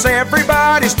 Yes,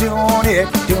 everybody's doing it,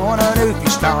 doing a Newfie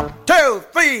Stomp. 2,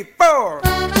 3, 4.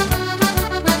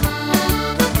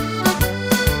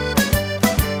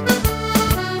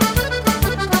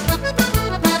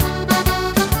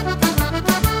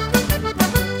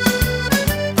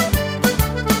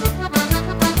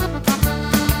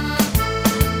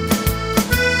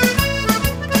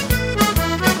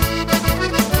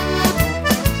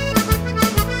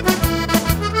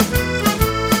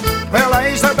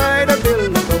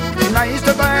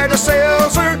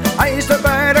 I used to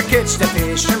buy the kids to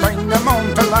fish and bring them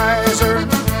home to Lizer.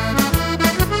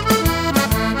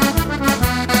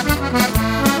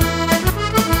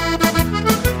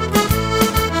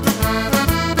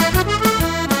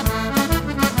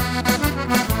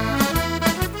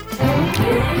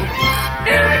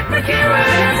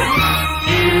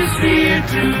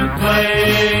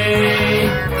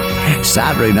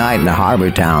 Saturday night in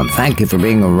Harbour Town. Thank you for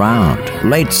being around.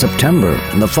 Late September,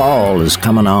 the fall is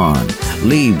coming on.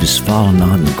 Leaves falling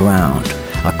on the ground.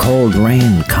 A cold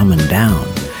rain coming down.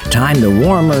 Time to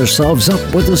warm ourselves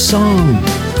up with a song.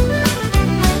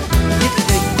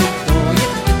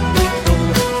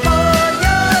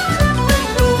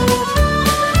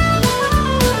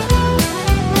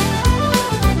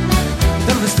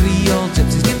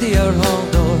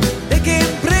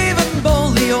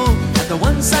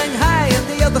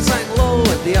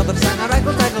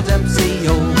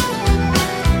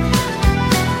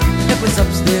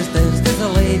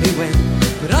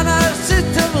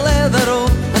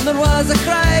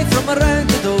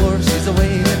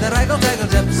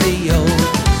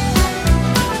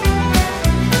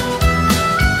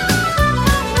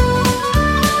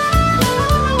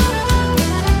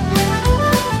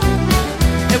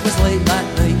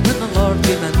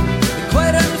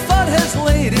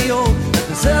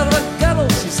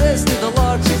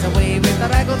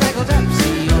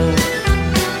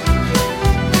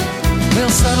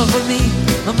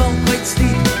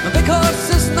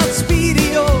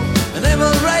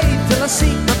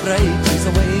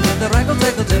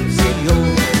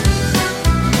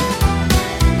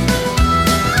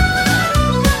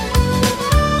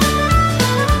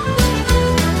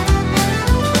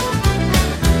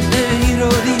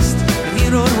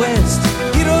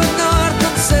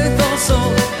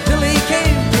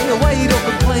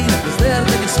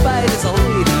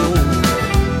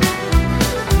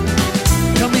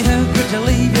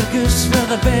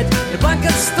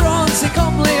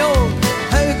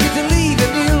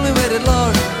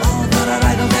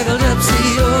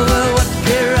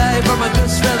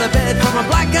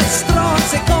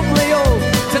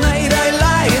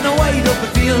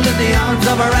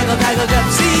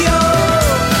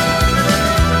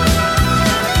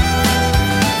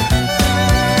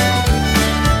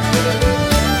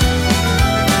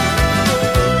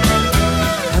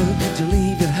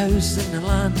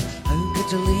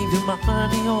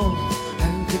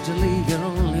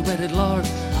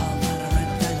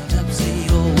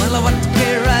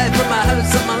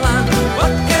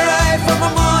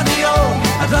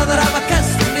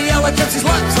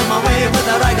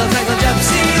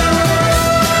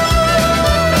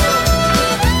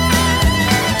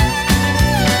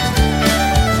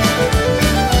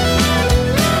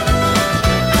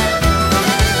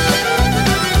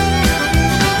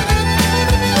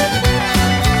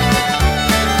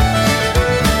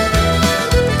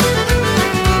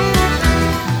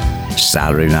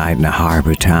 Saturday night in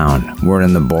Harbour Town. We're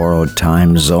in the borrowed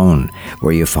time zone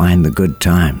where you find the good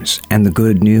times and the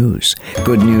good news.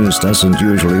 Good news doesn't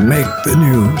usually make the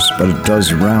news, but it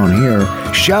does around here.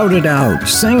 Shout it out,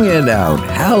 sing it out,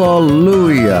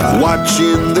 hallelujah.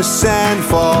 Watching the sand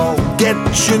fall, get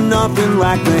you nothing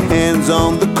like the hands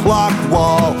on the clock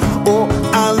wall. Oh,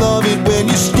 I love it when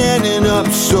you're standing up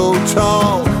so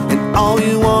tall and all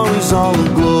you are is all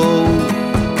aglow.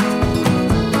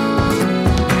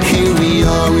 Here we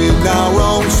are in our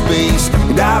own space,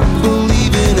 and I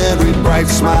believe in every bright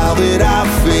smile that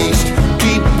I've faced.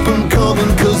 Keep them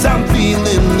coming, cause I'm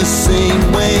feeling the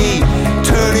same way.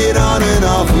 Turn it on and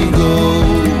off we go.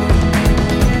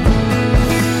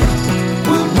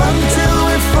 We'll run till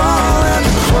we fall and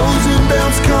the closing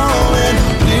bells call, and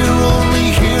we're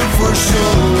only here for so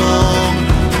long.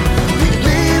 We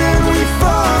lead and we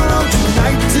follow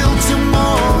tonight till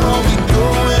tomorrow. We go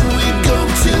and we go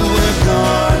till we're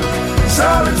gone. So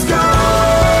let's go.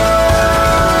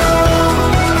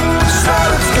 So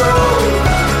let's go.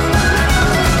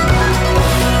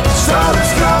 So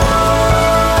let's go.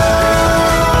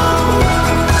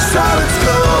 So let's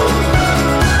go.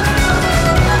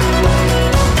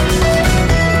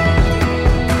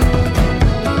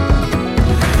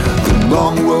 The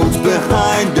long road's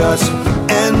behind us,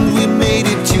 and we made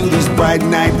it to this bright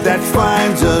night that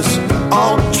finds us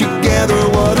all together.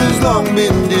 What has long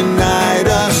been denied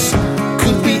us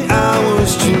could be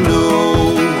ours to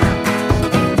know.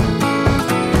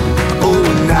 Oh,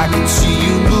 and I can see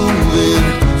you moving,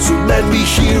 so let me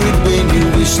hear it when you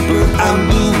whisper I'm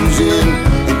losing.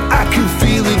 And I can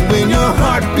feel it when your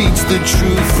heart beats the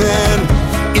truth, and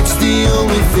it's the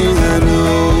only thing I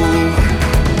know.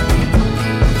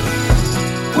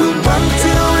 We'll run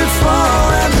till we fall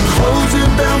and the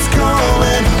closing bells call,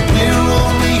 and we're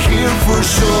only here for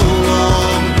so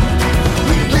long.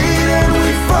 We lead and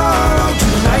we follow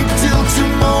tonight till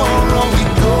tomorrow. We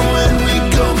go and we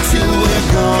go till we're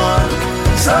gone.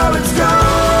 So let's go.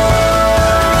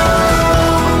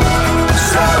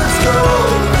 So let's go.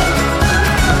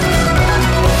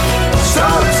 So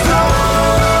let's go.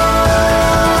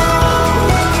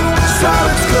 So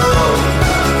let's go.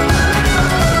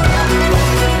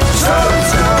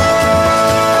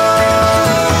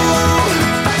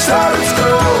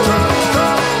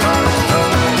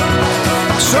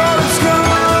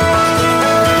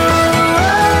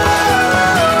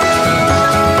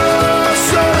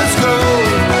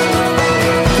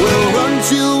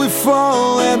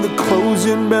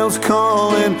 wrecking bells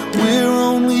calling. We're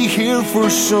only here for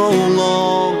so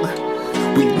long.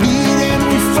 We lead and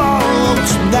we follow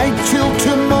tonight till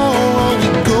tomorrow. We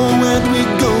go and we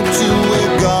go till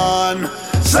we're gone.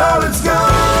 So let's go.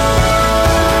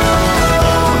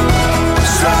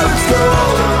 So let's go.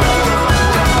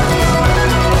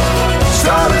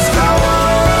 So let's go.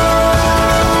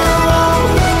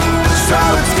 So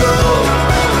let's go.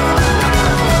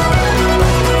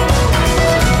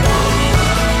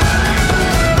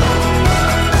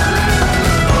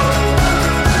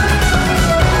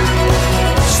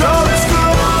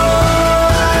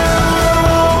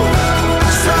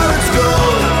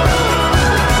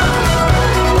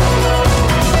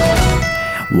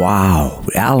 Wow,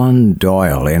 Alan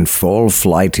Doyle in full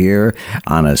flight here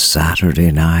on a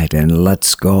Saturday night, and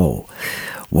let's go.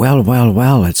 Well,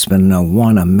 it's been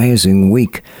one amazing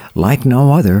week. Like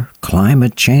no other,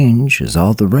 climate change is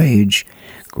all the rage.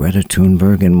 Greta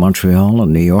Thunberg in Montreal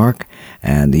and New York,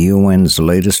 and the UN's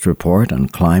latest report on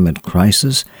climate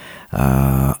crisis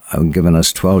have given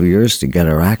us 12 years to get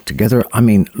our act together. I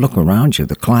mean, look around you.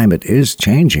 The climate is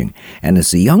changing, and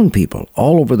it's the young people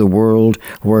all over the world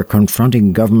who are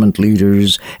confronting government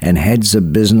leaders and heads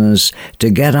of business to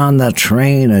get on the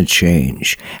train of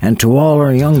change. And to all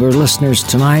our younger listeners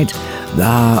tonight,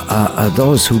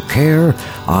 those who care,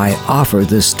 I offer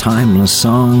this timeless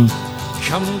song.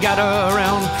 Come gather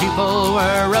around, people,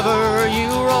 wherever you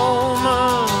roam,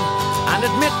 and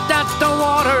admit that the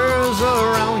waters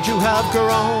around you have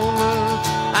grown,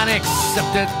 and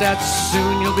accept it that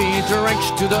soon you'll be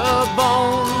drenched to the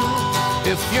bone.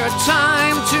 If your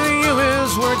time to you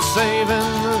is worth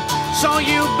saving, so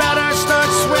you better start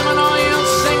swimming or you'll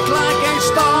sink like a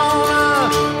stone,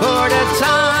 for the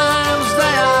times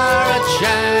they are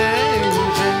a-changing.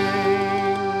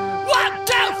 1,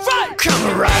 2, 3!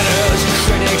 Come riders,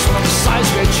 critics, from sides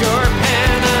with your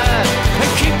pen, and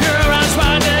keep your eyes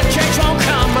wide, the change won't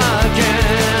come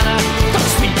again.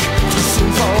 Don't speak too soon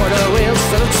for the wheels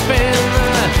that spin,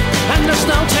 and there's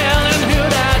no telling who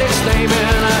that is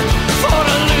naming. For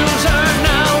the loser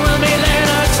now will be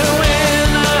later to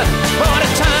win, for the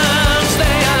times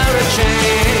they are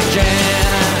a-changing.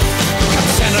 Come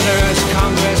senators,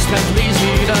 congressmen, please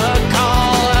heed the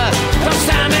call. Don't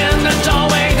stand in the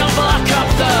doorway, don't block up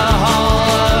the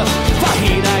hall, for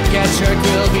he that gets hurt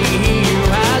will be he who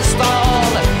has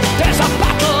stalled. There's a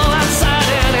battle outside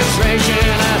and it's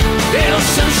raging. It'll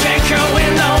soon shake your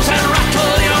windows and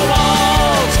rattle your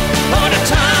walls, for the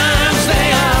times they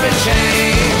are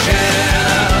a-changing.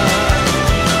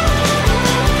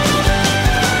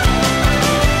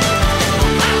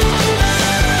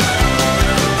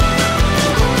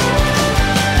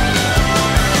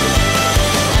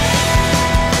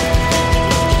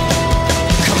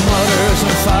 Come mothers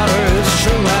and fathers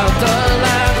throughout the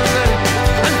land,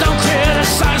 and don't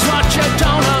criticize what you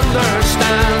don't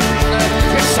understand.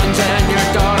 Your sons and your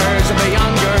daughters are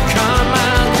beyond your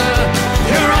command.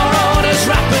 Your own road is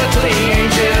rapidly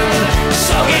aging,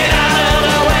 so get out of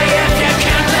the way if you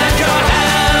can't lend your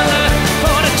hand,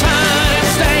 for the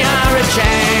times they are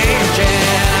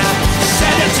a-changing.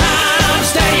 Said the times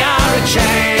they are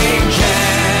a-changing.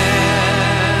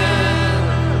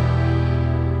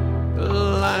 The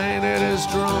line it is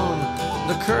drawn,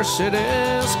 the curse it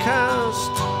is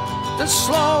cast. The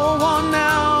slow one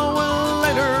now will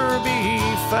later be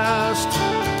fast,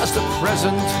 as the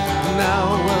present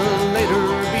now will later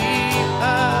be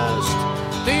past.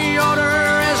 The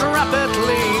order is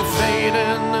rapidly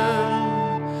fading,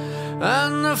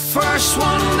 and the first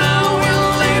one now will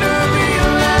later be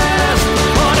last,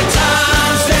 for the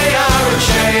times they are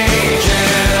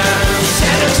a-changing.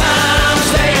 Say the times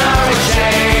they are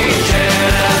a-changing.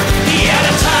 Yeah,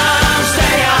 the times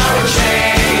they are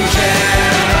a-changing.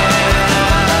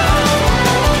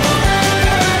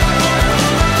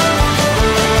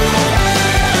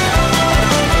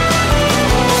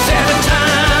 Say the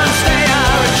times they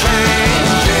are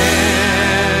a-changing.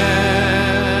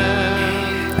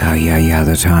 Yeah,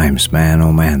 the times, man,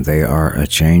 oh man, they are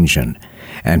a-changin'.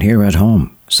 And here at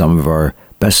home, some of our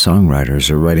best songwriters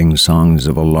are writing songs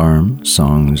of alarm,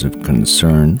 songs of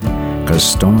concern, 'cause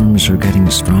storms are getting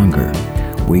stronger.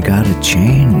 We gotta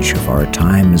change if our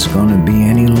time is gonna be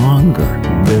any longer.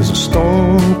 There's a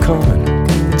storm coming,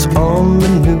 it's on the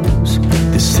news.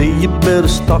 They say you better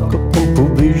stock up on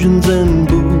provisions and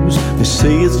booze. They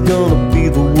say it's gonna be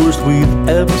the worst we've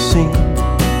ever seen.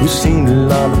 We've seen a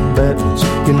lot of bad ones,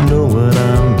 you know what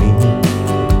I mean.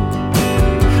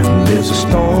 There's a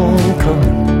storm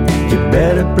coming, you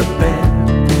better prepare.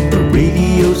 The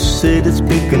radio said it's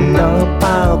picking up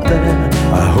out there.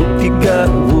 I hope you got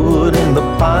wood and the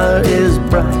fire is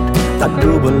bright. I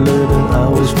drove 11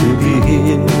 hours to be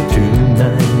here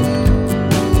tonight.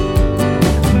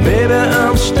 Baby,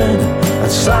 I'm standing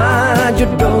outside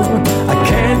your door. I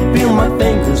can't feel my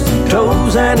fingers and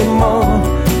toes anymore.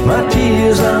 My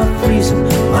tears are freezing,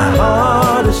 my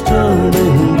heart is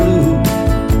turning blue.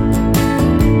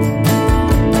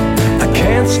 I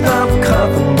can't stop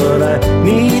coughing, but I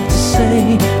need to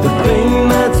say the thing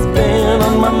that's been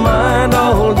on my mind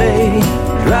all day,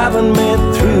 driving me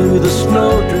through the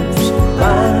snowdrifts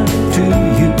back to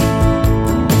you.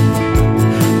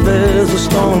 There's a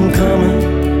storm coming.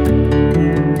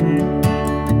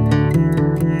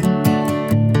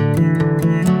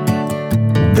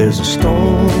 There's a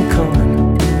storm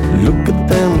coming. Look at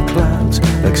them clouds,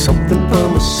 like something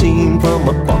from a scene from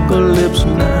Apocalypse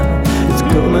Now. It's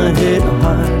gonna hit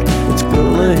hard, it's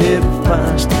gonna hit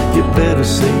fast. You better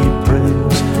say your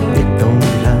prayers, it don't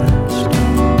last.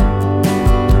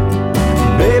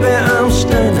 Baby, I'm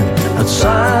standing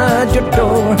outside your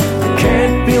door. I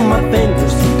can't feel my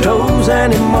fingers and toes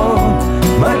anymore.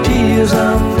 My tears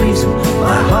are freezing,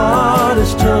 my heart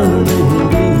is turning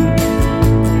blue.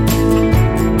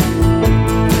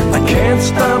 Can't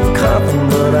stop coughing,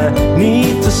 but I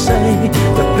need to say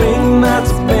the thing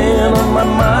that's been on my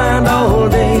mind all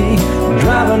day,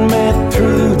 driving me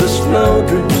through the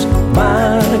snowdrifts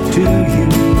back to you.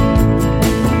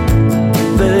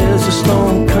 There's a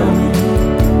storm coming.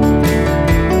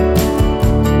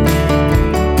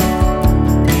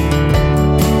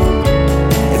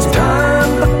 It's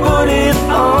time to put it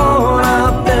all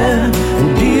out there and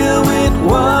deal with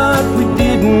what we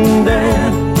didn't dare.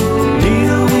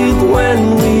 When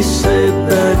we said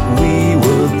that we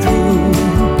were through,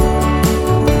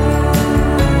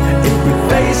 if we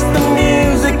face the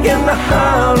music and the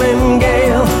howling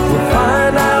gale, we'll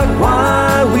find out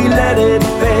why we let it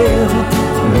fail.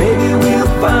 Maybe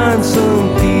we'll find some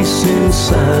peace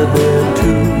inside there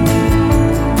too.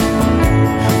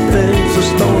 There's a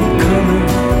storm coming.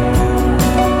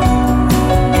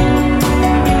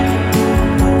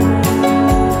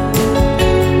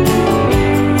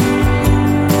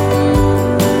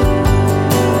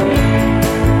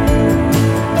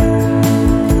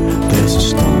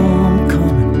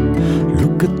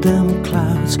 Them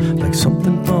clouds, like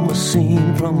something from a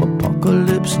scene from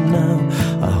Apocalypse Now.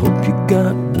 I hope you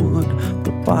got wood,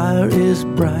 the fire is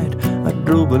bright. I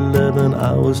drove 11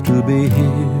 hours to be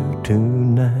here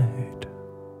tonight.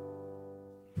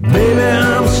 Baby,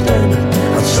 I'm standing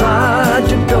outside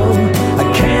your door. I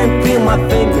can't feel my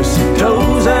fingers and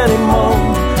toes anymore.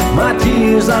 My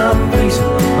tears are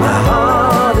freezing, my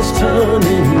heart is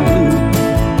turning blue.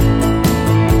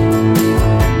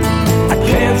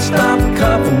 Can't stop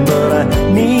coughing, but I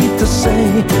need to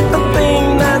say the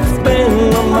thing that's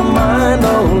been on my mind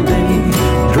all day,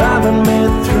 driving me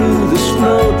through the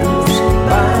snowdrifts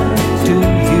back to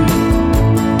you.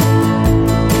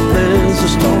 There's a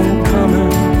storm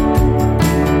coming.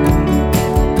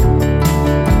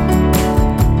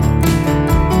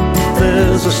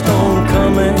 There's a storm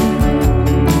coming.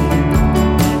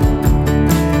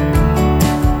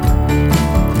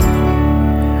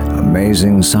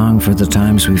 Amazing song for the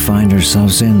times we find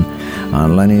ourselves in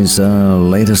on Lenny's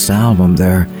latest album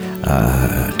there,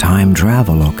 Time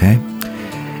Travel, okay?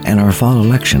 And our fall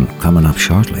election coming up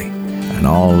shortly. And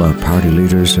all party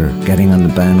leaders are getting on the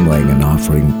bandwagon,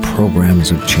 offering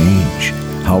programs of change,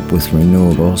 help with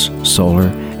renewables,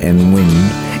 solar, and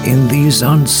wind in these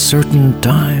uncertain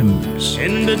times.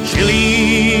 In the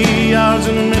chilly hours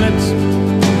and minutes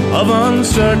of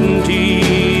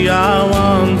uncertainty, I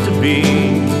want to be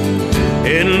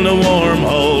in the warm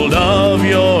hold of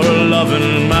your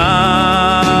loving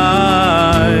mind,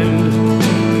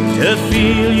 to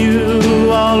feel you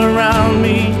all around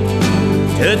me,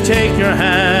 to take your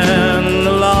hand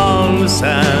along the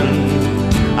sand.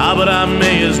 But I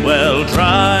may as well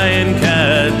try and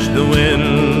catch the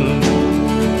wind.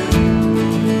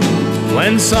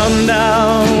 When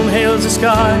sundown hails the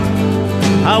sky,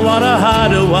 I wanna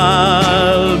hide a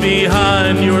while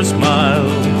behind your smile.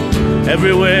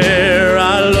 Everywhere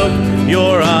I look,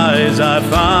 your eyes I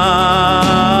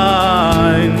find.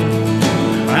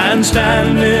 And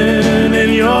standing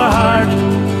in your heart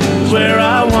is where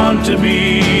I want to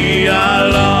be, I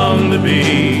long to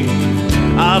be.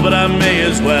 But I may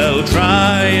as well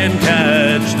try and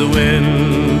catch the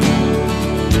wind.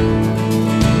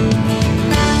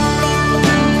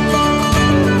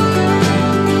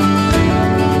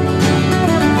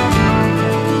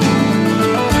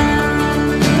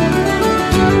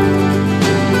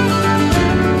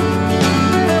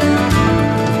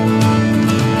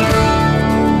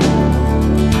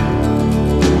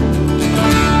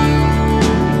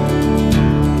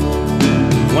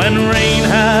 When rain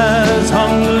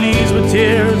among the leaves with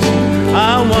tears.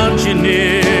 I want you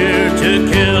near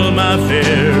to kill my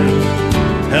fears.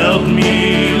 Help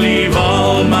me leave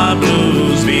all my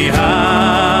blues behind.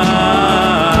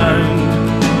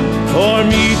 For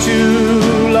me to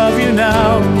love you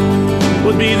now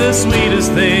would be the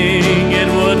sweetest thing. It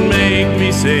would make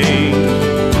me sing.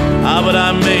 Ah, but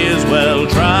I may as well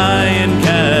try and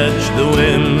catch the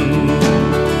wind.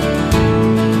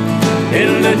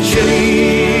 In the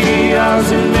chilly hours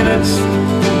and minutes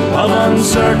of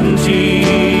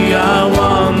uncertainty, I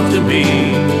want to be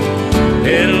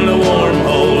in the warm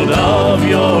hold of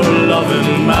your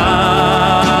loving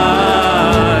mind.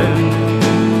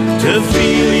 To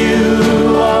feel you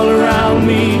all around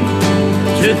me,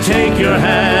 to take your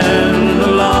hand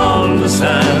along the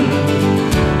sand.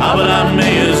 Ah, but I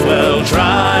may as well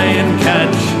try and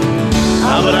catch.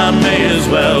 Ah, but I may as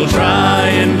well try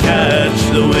and catch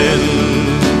the wind.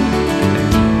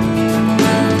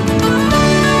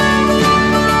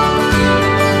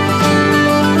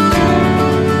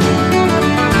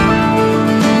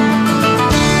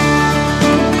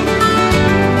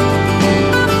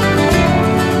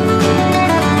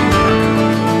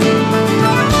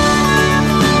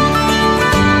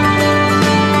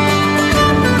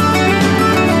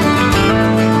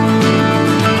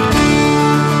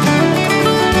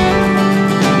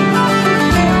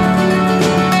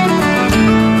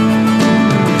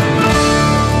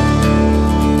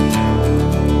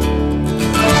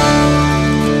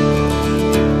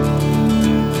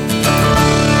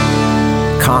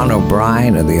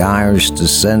 O'Brien of the Irish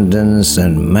descendants,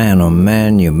 and man, oh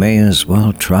man, you may as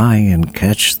well try and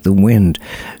catch the wind.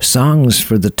 Songs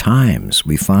for the times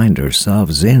we find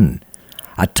ourselves in.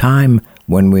 A time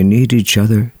when we need each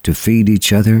other to feed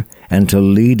each other and to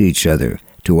lead each other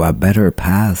to a better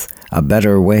path, a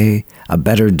better way, a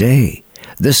better day.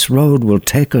 This road will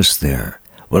take us there.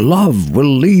 Well, love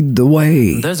will lead the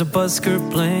way. There's a busker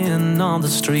playing on the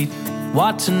street,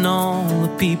 watching all the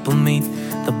people meet.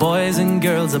 The boys and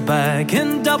girls are back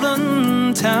in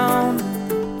Dublin town.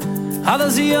 Ah,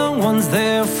 there's the young ones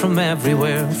there from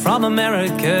everywhere, from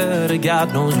America to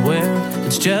God knows where.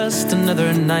 It's just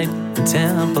another night in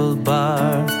Temple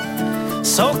Bar.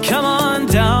 So come on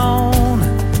down,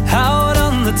 out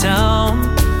on the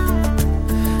town,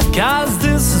 'cause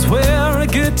this is where a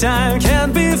good time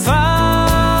can be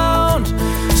found.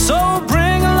 So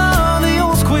bring along the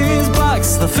old squeeze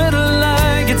box, the fiddle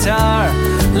and guitar.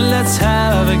 Let's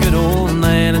have a good old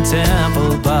night in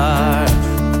Temple Bar.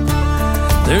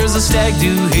 There's a stag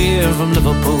do here from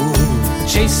Liverpool,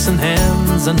 chasing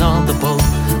hens and on the boat.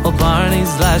 Oh,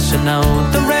 Barney's lashing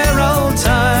out the rare old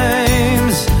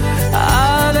times.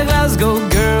 Ah, the Glasgow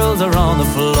girls are on the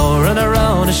floor, and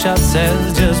around a shot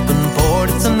has just been poured.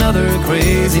 It's another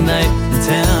crazy night in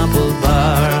Temple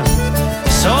Bar.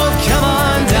 So come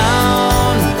on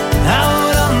down,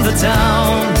 out on the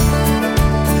town,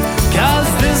 'cause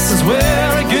this is where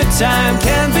a good time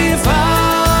can be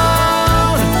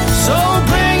found. So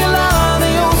bring along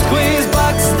the old squeeze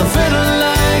box, the fiddle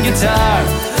and guitar.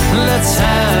 Let's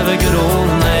have a good old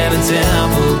night in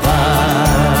Temple Bar.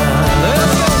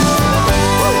 Let's go.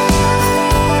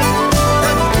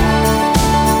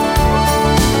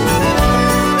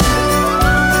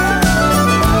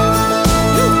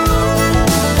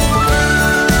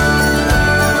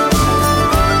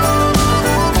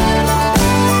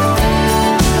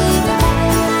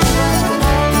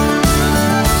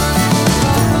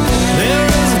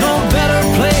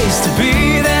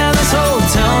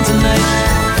 Tonight,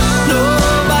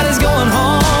 nobody's going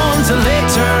home till they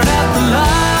turn out the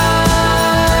lights.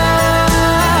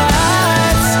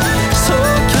 So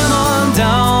come on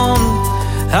down,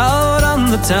 out on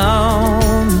the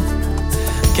town,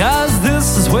 'cause this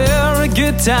is where a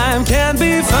good time can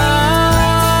be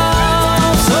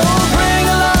found. So bring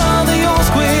along the old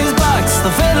squeeze box,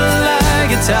 the fiddle and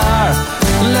guitar.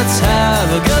 Let's have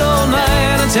a good old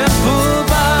night in Temple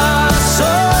Bar. So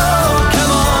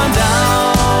come on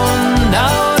down,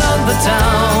 out of the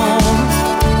town,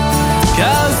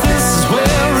 'cause this is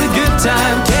where a good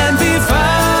time can be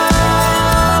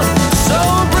found. So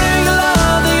bring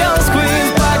along the old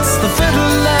squeeze box, the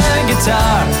fiddle and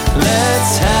guitar.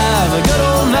 Let's have a good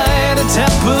old night at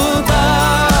Temple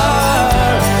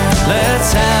Bar. Let's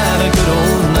have a good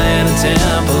old night at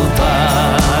Temple Bar.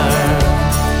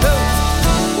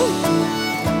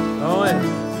 Oh, yeah.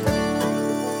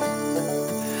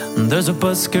 There's a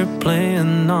busker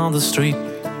playing on the street,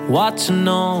 watching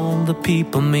all the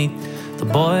people meet. The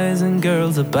boys and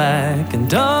girls are back in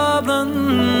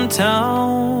Dublin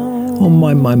town. Oh,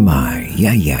 my.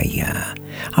 Yeah.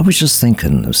 I was just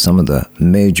thinking of some of the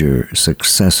major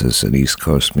successes in East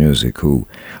Coast music who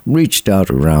reached out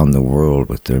around the world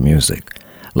with their music.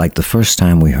 Like the first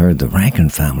time we heard the Rankin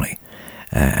Family.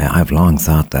 I've long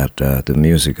thought that the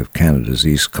music of Canada's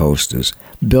East Coast is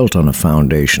built on a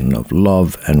foundation of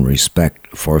love and respect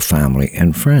for family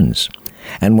and friends.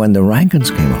 And when the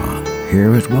Rankins came along,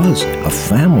 here it was, a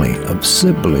family of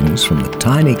siblings from the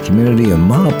tiny community of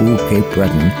Mabou, Cape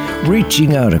Breton,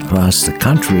 reaching out across the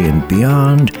country and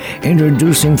beyond,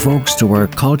 introducing folks to our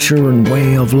culture and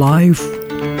way of life.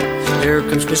 Here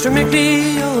comes Mr.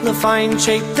 McNeil, the fine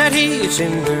shape that he is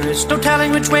in. There is no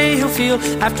telling which way he'll feel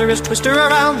after his twister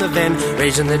around the bend.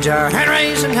 Raising the jar and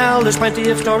raising hell, there's plenty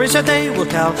of stories that they will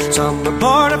tell. Some are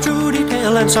born of true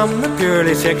detail and some are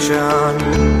purely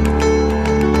fiction.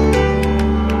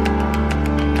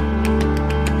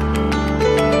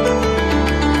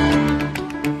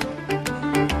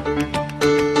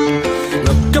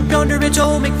 Yonder it's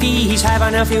old McPhee, he's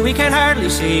having a few we can hardly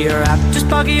see. Or apt just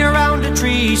buggy around a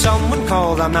tree, someone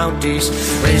called the Mounties.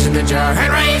 Raising the jar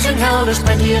and raising hell, there's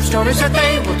plenty of stories that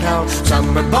they will tell.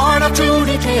 Some are born of true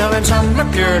detail and some are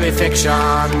purely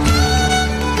fiction.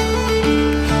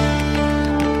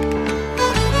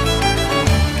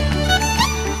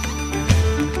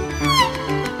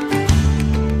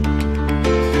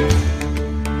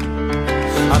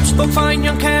 Spoke fine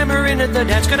young Cameron at the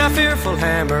dance, got a fearful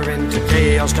hammer in.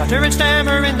 Today I'll stutter and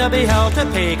stammer and they'll be held to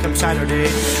pay come Saturday.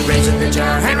 Raising the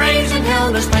jar and raising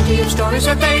hell, there's plenty of stories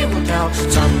that they will tell.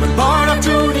 Some are born of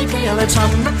true detail and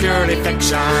some are purely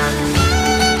fiction.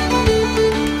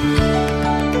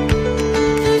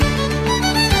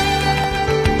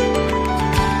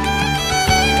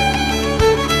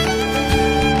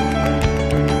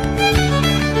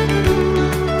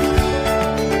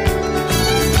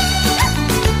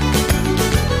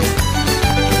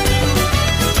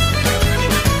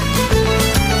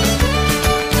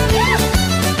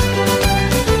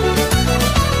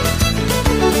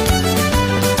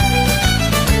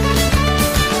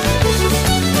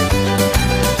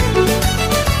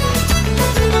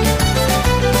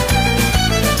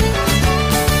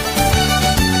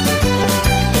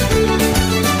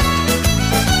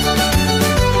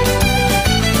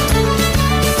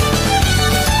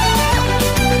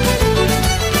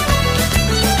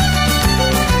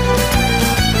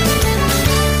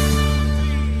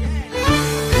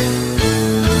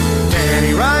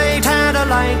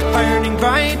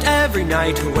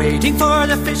 Waiting for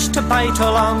the fish to bite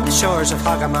along the shores of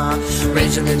Hogama.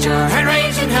 Raising the jar and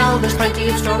raising hell, there's plenty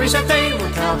of stories that they will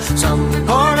tell. Some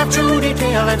born of true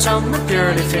detail and some are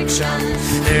purely fiction.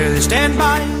 There they stand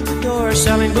by the door,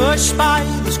 selling bush by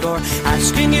the score,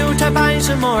 asking you to buy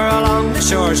some more along the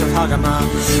shores of Hogama.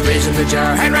 Raising the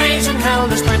jar and raising hell,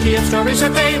 there's plenty of stories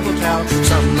that they will tell.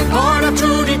 Some are born of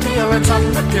true detail and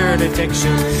some are purely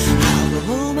fiction. I'll go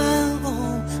home,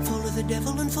 full of the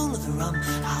devil and full of the rum.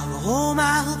 I'll go home,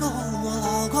 well,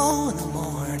 I'll go in the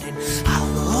morning.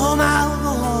 I'll go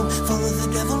home, full of the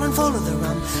devil and full of the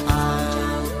rum. I'll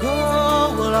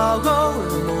go in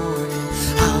the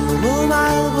morning.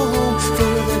 I'll go home, full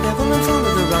of the devil and full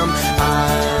of the rum.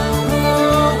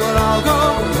 I'll go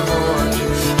in the morning.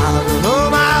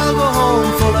 I'll go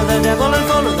home, full of the devil and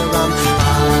full of the rum.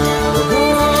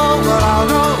 I'll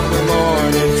go in the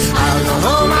morning. I'll go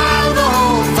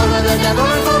home, full of the devil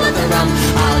and full of the rum.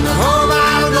 I'll go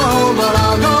home, but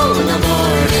I'll go in the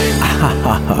morning.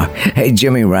 Hey,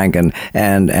 Jimmy Rankin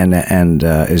and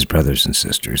his brothers and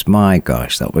sisters. My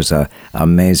gosh, that was an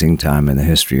amazing time in the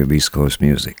history of East Coast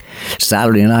music.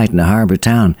 Saturday night in the Harbour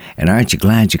town, and aren't you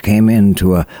glad you came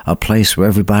into a place where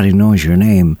everybody knows your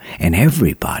name, and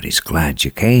everybody's glad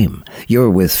you came. You're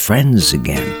with friends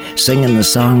again, singing the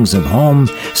songs of home,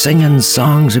 singing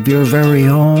songs of your very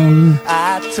own.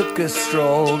 I took a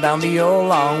stroll down the old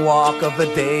long walk of the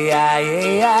day.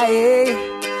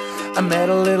 I met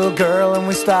a little girl and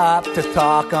we stopped to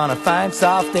talk on a fine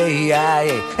soft day.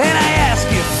 And I asked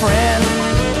you, friend,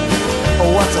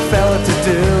 what's a fella to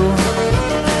do?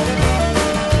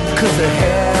 'Cause her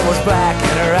hair was black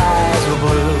and her eyes were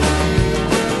blue.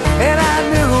 And I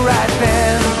knew right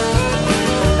then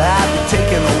I'd be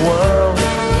taking the world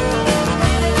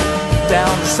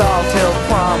down to Salt Hill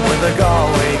Prom with a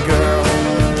Galway girl.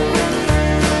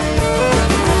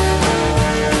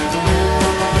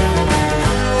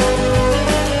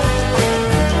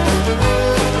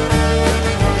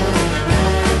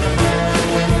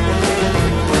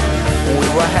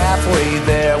 Halfway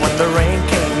there when the rain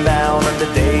came down on the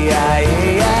day.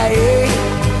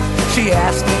 She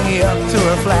asked me up to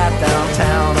her flat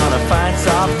downtown on a fine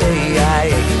soft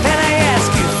day. And I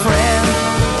asked you, friend,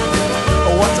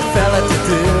 what's a fella to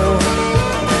do?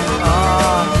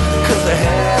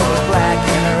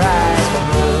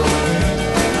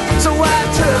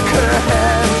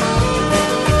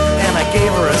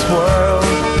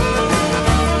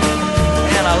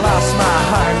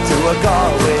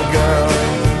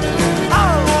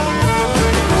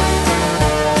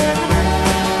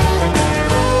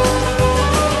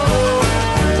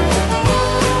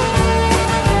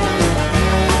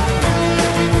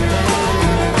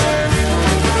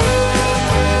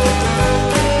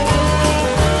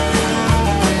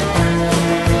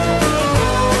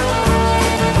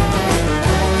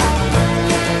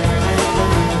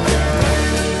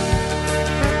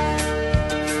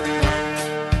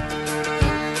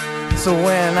 So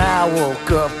when I woke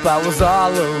up, I was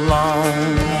all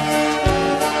alone,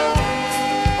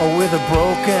 with a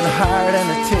broken heart and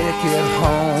a ticket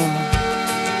home.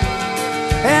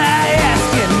 And I ask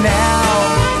you now,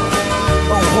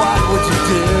 what would you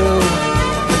do?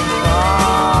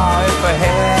 Oh, if her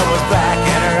hair was black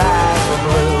and her eyes were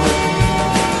blue.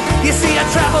 You see, I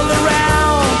traveled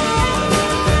around,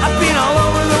 I've been all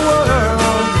over the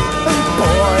world, and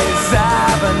boys,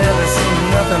 I've never seen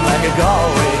nothing like a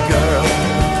Galway girl.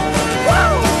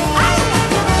 Woo!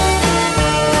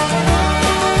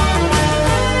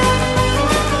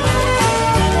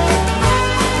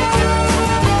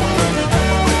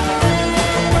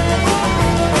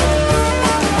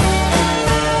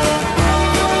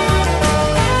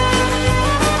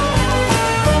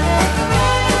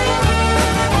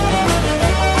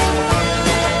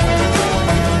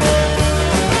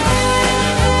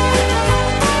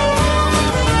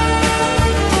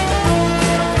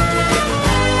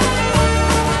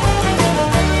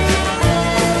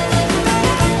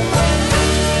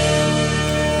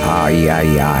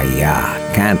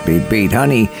 Yeah. Can't be beat,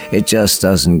 honey. It just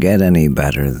doesn't get any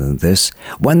better than this.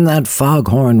 When that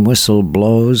foghorn whistle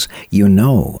blows, you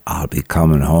know I'll be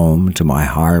coming home to my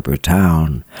harbour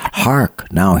town.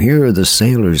 Hark, now hear the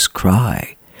sailors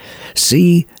cry.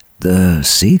 See the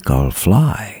seagull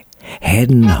fly,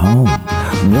 heading home,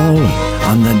 rolling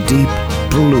on the deep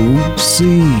blue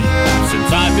sea.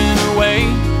 Since I've been away,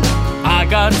 I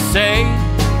gotta say,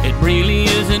 it really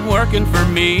isn't working for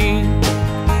me.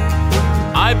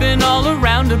 I've been all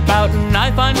around about and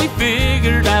I finally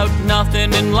figured out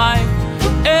nothing in life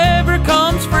ever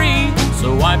comes free.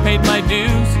 So I paid my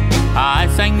dues, I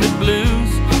sang the blues,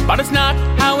 but it's not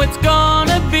how it's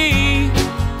gonna be.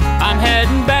 I'm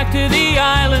heading back to the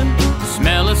island to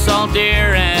smell of salt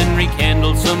air and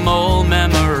rekindle some old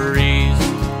memories.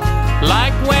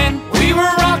 Like when we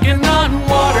were rocking on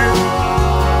water,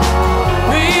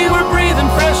 we were breathing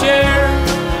fresh air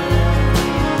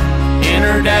in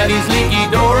her daddy's leaky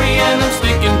dory, and I'm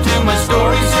sticking to my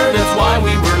story, sir, that's why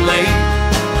we were late.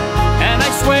 And I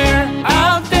swear,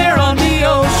 out there on the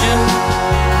ocean,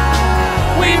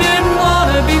 we didn't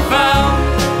want to be found.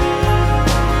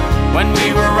 When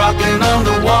we were rocking on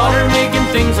the water, making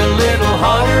things a little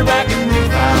hotter back in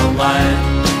Newfoundland.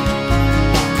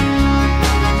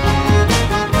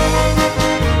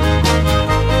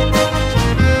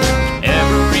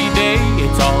 Every day,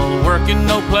 it's all work and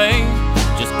no play.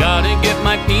 Just gotta get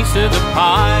my piece of the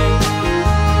pie.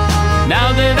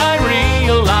 Now that I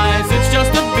realize it's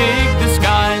just a big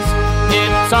disguise,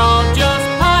 it's all just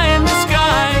pie in the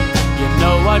sky. You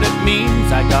know what it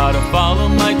means, I gotta follow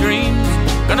my dreams.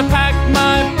 Gonna pack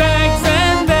my bags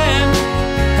and then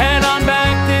head on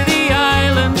back to the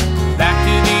island, back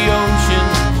to the ocean,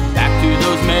 back to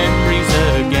those memories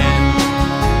again.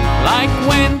 Like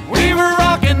when we were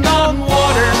rocking on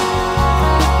water,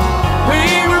 we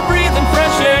were breathing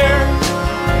fresh air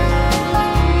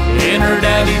in her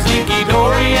daddy's leaky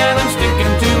dory, and I'm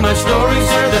sticking to my story,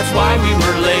 sir, that's why we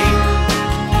were late.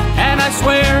 And I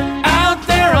swear, out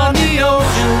there on the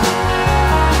ocean,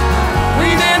 we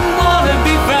didn't want to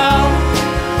be found.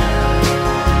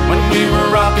 When we were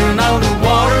rocking on the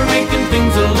water, making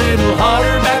things a little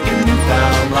hotter back in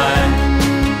Newfoundland.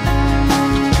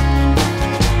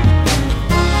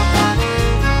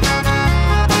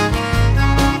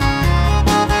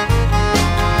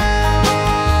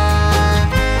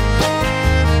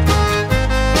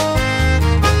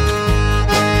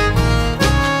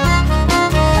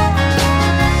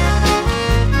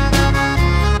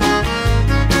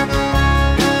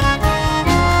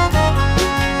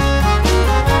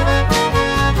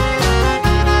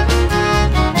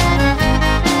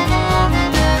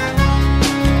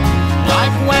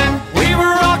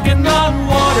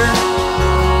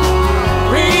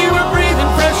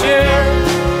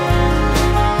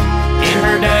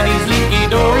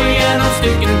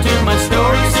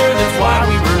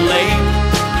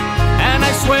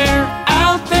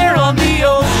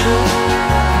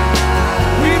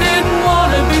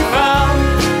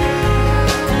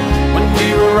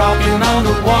 On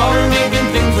the water, making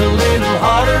things a little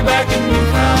hotter back in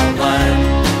Newfoundland.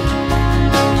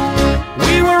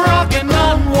 We were rocking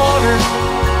on water,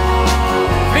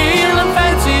 feeling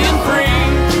fancy and free.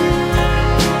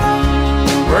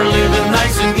 We're living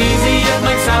nice and easy, it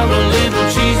might sound a little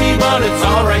cheesy, but it's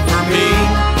alright for me.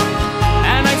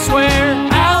 And I swear,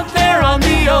 out there on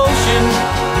the ocean,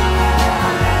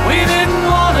 we didn't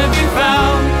want to be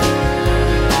found.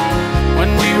 When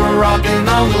we were rocking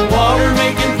on the water,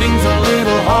 making things a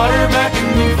little hotter back in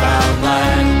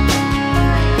Newfoundland.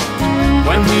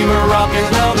 When we were rocking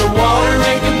on the water,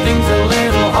 making things a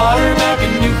little hotter back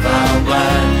in Newfoundland.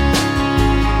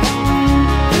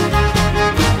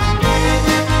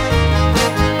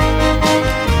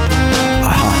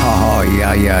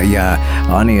 Yeah.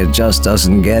 Honey, it just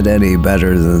doesn't get any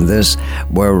better than this.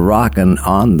 We're rocking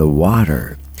on the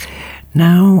water.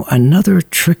 Now, another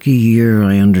tricky year,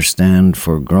 I understand,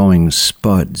 for growing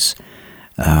spuds.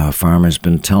 Farmers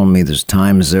been telling me there's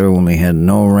times there when we had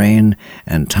no rain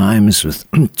and times with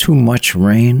too much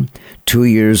rain, 2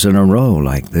 years in a row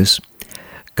like this.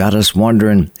 Got us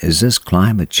wondering, is this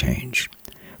climate change?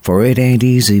 For it ain't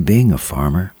easy being a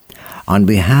farmer. On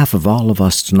behalf of all of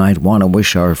us tonight, want to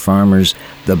wish our farmers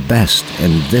the best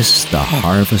in this, the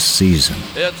harvest season.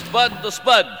 It's Bud the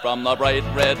Spud from the bright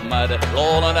red mud,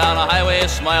 rolling down a highway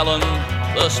smiling.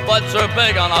 The Spuds are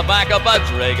big on the back of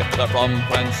Bud's rig. They're from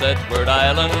Prince Edward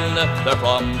Island. They're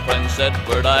from Prince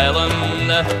Edward Island.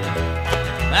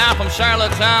 Now from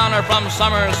Charlottetown or from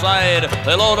Summerside,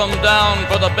 they load him down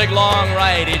for the big long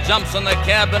ride. He jumps in the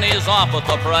cab and he's off with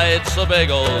the pride so big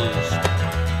old.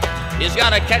 He's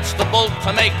got to catch the boat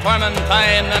to make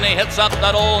Clementine, then he hits up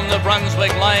that old New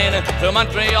Brunswick line. To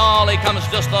Montreal he comes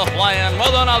just a-flying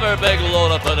with another big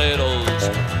load of potatoes.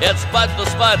 It's Bud the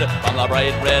Spud from the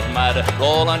bright red mud,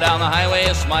 rolling down the highway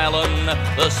smiling.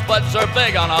 The Spuds are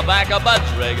big on the back of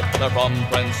Bud's rig. They're from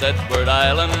Prince Edward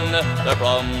Island. They're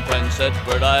from Prince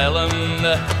Edward Island.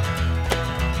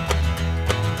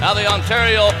 Now the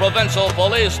Ontario Provincial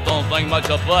Police don't think much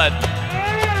of Bud.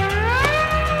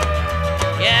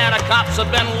 Yeah, the cops have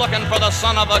been looking for the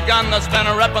son of a gun that's been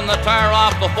ripping the tire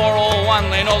off the 401.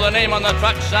 They know the name on the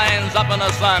truck shines up in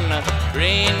the sun,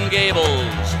 Green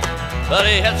Gables. But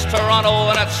he hits Toronto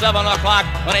and at 7 o'clock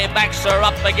when he backs her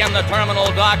up again the terminal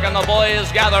dock, and the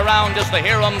boys gather round just to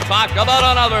hear him talk about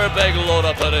another big load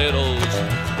of potatoes.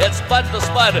 It's Bud the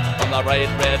Spud from the bright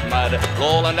red mud,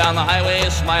 rolling down the highway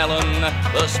smiling.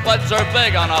 The Spuds are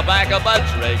big on the back of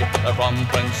Bud's rig. They're from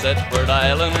Prince Edward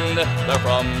Island. They're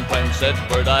from Prince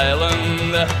Edward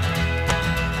Island.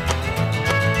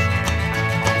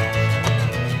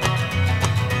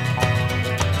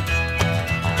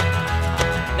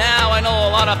 Now I know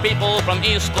a lot of people from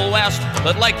east to west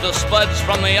that like the Spuds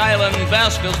from the island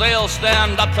best, 'cause they'll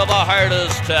stand up to the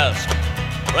hardest test.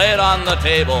 Right on the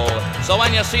table. So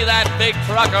when you see that big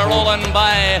trucker rolling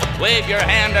by, wave your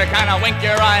hand or kind of wink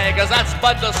your eye, 'cause that's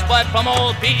Bud the Spud from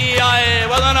old PEI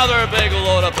with another big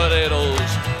load of potatoes.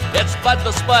 It's Bud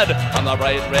the Spud on the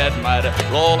bright red mud,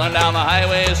 rolling down the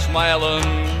highway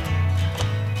smiling,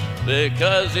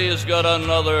 because he's got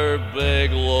another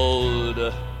big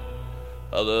load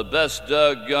of the best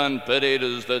doggone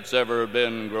potatoes that's ever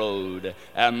been growed.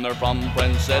 And they're from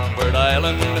Prince Edward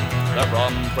Island. They're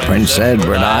from Prince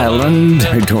Edward Island.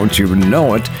 Don't you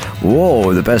know it?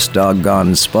 Whoa, the best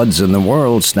doggone spuds in the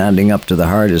world standing up to the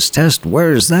hardest test.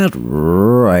 Where's that?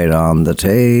 Right on the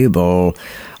table.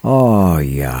 Oh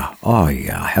yeah,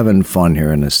 having fun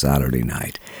here on a Saturday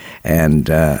night. And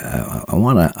I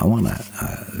wanna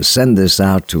send this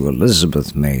out to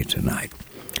Elizabeth May tonight.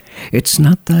 It's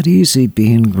not that easy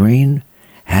being green,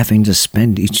 having to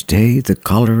spend each day the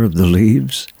color of the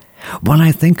leaves. When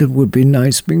I think it would be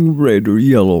nice being red or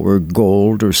yellow or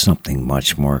gold or something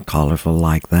much more colorful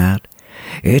like that.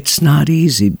 It's not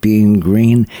easy being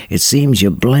green. It seems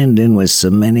you blend in with so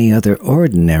many other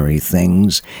ordinary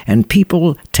things, and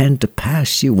people tend to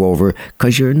pass you over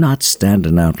 'cause you're not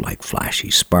standing out like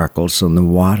flashy sparkles on the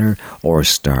water or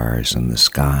stars in the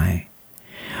sky.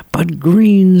 But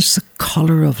green's the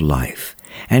color of life,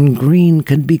 and green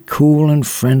can be cool and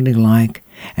friendly like,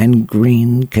 and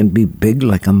green can be big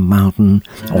like a mountain,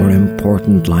 or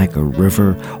important like a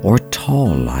river, or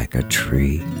tall like a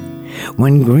tree.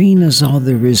 When green is all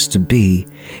there is to be,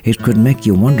 it could make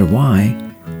you wonder why,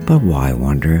 but why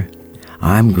wonder?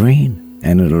 I'm green,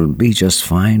 and it'll be just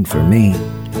fine for me.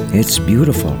 It's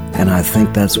beautiful, and I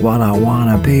think that's what I want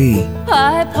to be.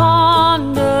 I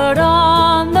pondered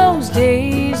on those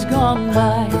days gone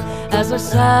by as I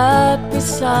sat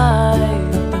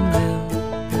beside the mill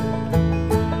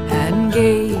and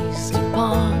gazed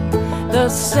upon the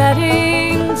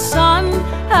setting sun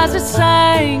as it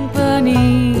sank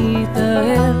beneath the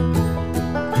hill.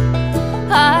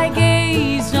 I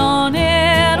gazed on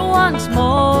it once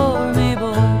more, me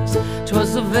boys,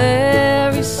 'twas the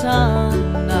very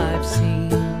sun I've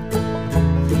seen.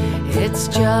 It's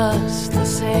just the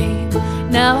same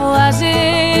now as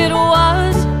it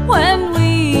was when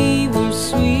we were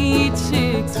sweet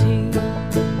 16.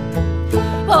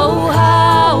 Oh,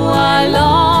 how I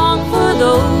long for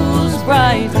those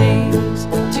bright days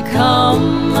to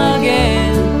come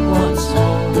again once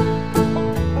more.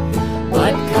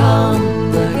 But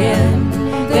come again,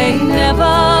 they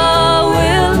never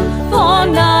will, for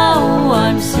now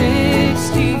I'm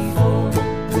 64.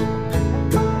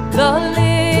 The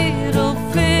little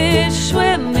fish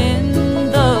swim in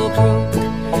the brook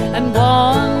and walk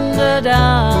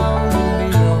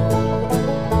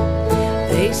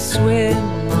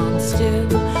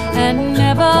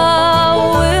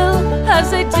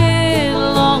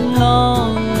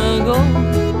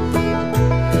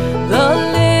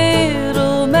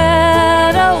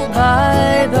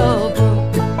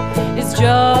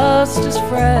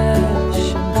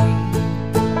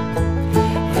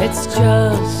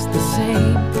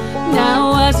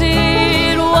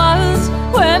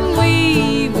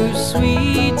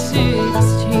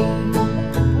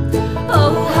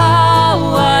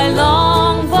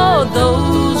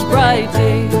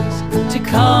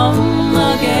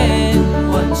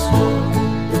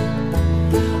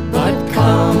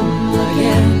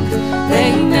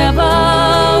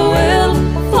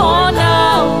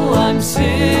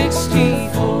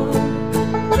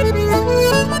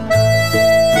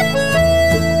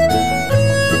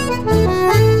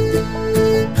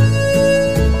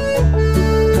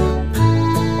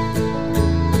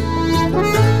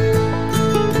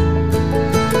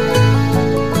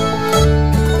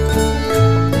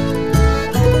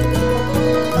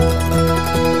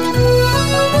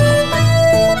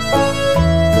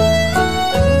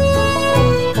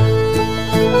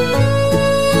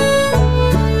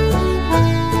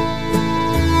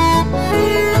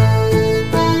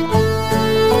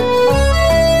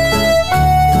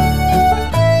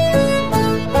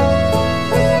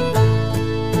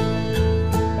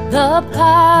The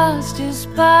past is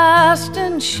past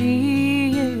and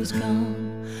she is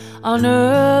gone. On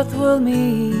earth we'll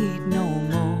meet no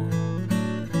more,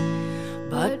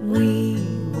 but we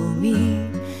will meet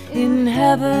in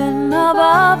heaven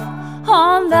above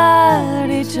on that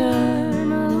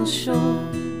eternal shore.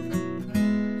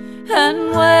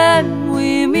 And when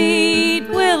we meet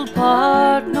we'll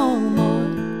part no more,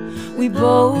 we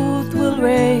both will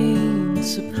reign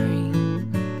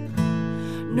supreme.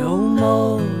 No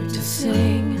more to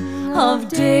sing of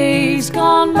days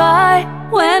gone by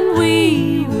when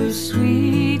we were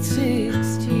sweet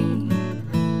 16.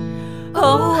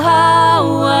 Oh,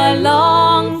 how I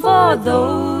long for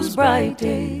those bright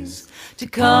days to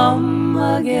come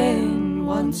again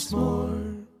once more.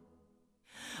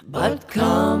 But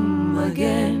come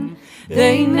again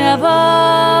they never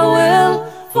will,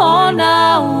 for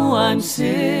now I'm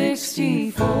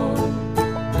 64.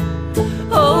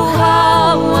 Oh,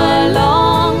 how I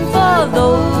long for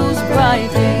those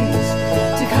bright days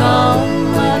to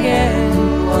come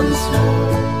again once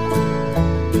more.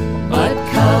 But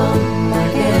come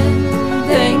again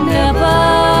they never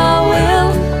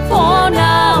will, for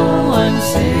now I'm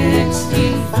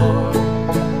 64.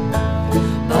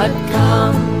 But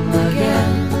come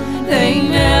again they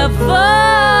never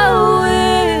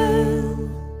will,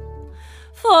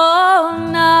 for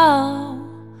now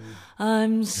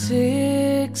I'm 64.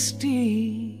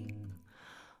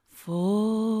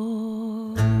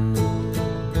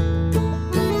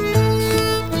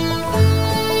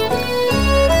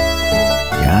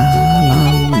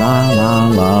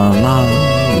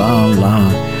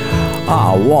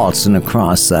 Ah, waltzing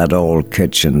across that old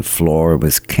kitchen floor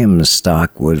with Kim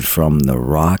Stockwood from The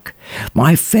Rock.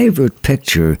 My favorite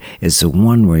picture is the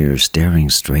one where you're staring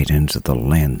straight into the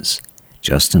lens.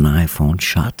 Just an iPhone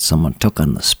shot someone took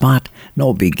on the spot,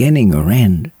 no beginning or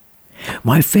end.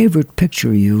 My favorite picture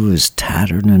of you is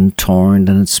tattered and torn,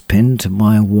 and it's pinned to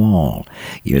my wall.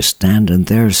 You're standing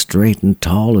there straight and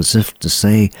tall, as if to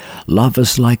say, love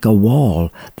is like a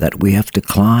wall that we have to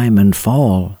climb and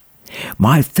fall.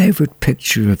 My favorite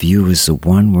picture of you is the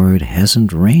one where it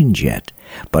hasn't rained yet,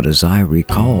 but as I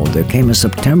recall, there came a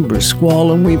September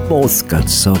squall and we both got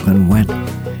soaking wet.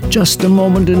 Just a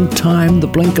moment in time, the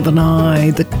blink of an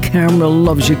eye, the camera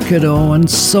loves you, kiddo, and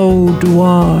so do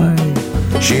I.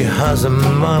 She has a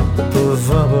mop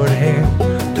of auburn hair,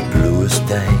 the bluest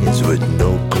eyes with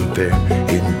no compare,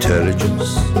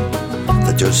 intelligence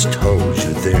that just holds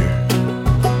you there.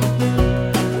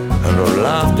 And her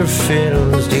laughter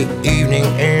fills the evening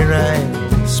air. I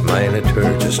smile at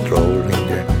her just strolling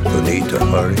there. No need to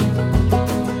hurry,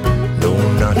 no,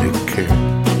 not a care.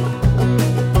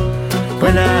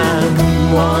 When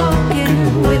I'm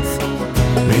walking with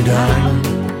me darling,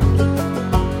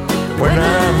 when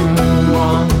I'm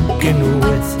walking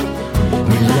with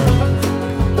me love,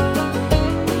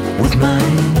 with my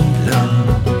love.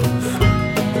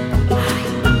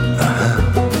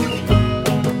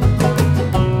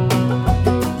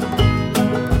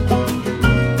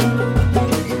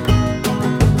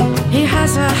 He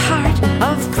has a heart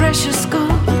of precious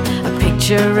gold, a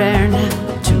picture rare now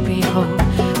to behold.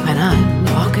 When I'm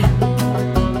walking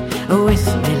with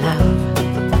me love,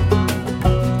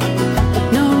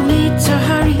 no need to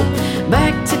hurry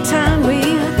back to town,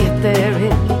 we'll get there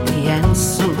in the end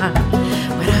somehow.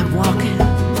 When I'm walking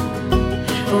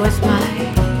with my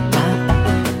love,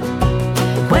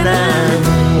 when I'm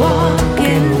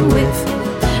walking with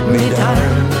me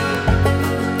darling,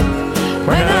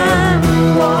 when I'm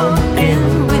walking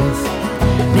with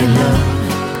me love,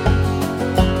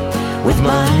 with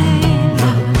my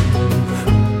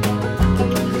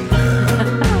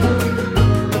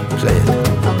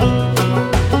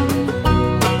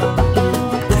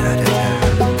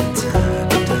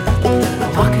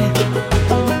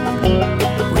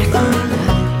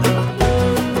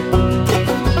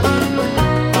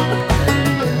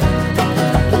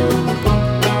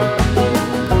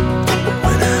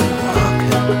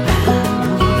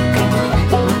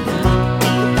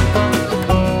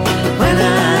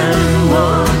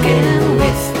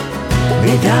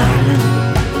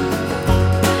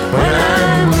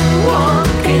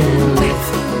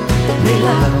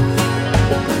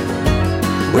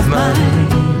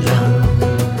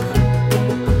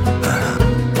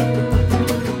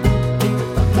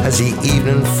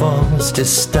the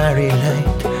starry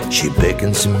night, she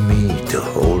beckons me to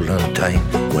hold on tight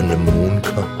when the moon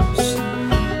comes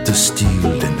to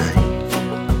steal the night.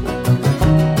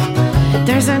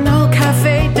 There's an old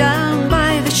cafe down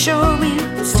by the shore,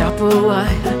 we'll stop a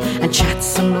while and chat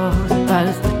some more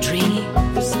about the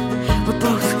dreams we're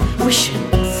both wishing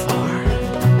for.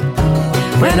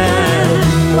 When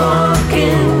I'm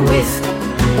walking with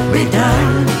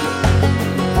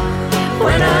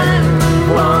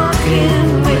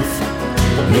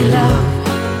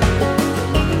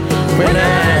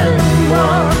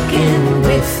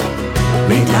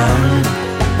me down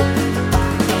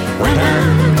when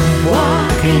I'm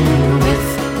walking with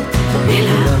me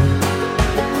love.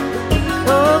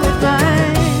 Oh, with my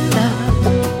love.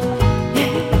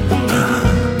 Yeah.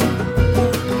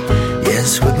 Yes,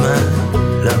 with my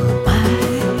love.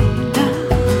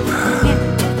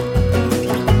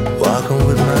 Walking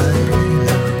with my love.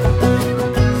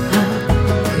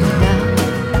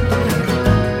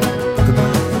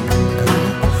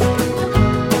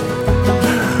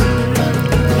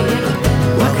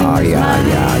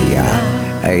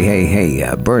 Hey,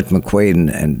 Bert McQuaid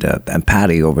and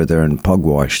Patty over there in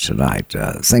Pugwash tonight,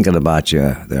 thinking about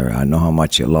you there. I know how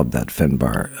much you love that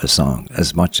Finbar song,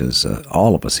 as much as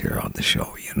all of us here on the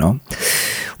show, you know.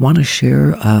 Want to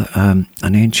share an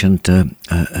ancient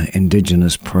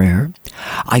indigenous prayer?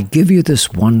 I give you this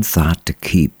one thought to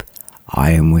keep.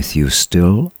 I am with you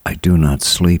still, I do not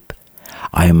sleep.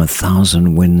 I am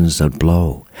 1,000 winds that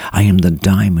blow. I am the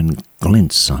diamond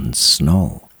glints on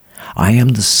snow. I am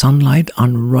the sunlight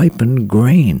on ripened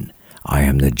grain. I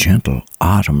am the gentle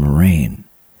autumn rain.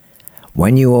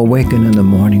 When you awaken in the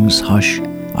morning's hush,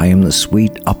 I am the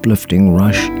sweet uplifting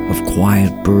rush of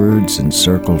quiet birds in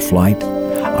circle flight.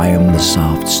 I am the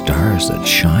soft stars that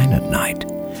shine at night.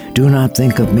 Do not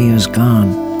think of me as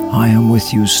gone. I am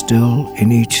with you still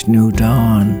in each new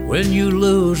dawn. When you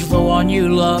lose the one you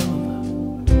love,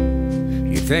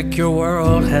 you think your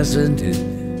world has ended.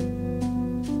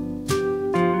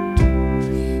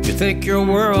 You think your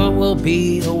world will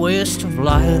be a waste of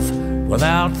life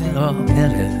without them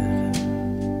in it.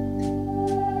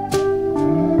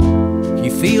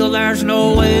 You feel there's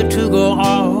no way to go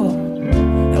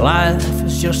on. Life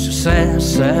is just a sad,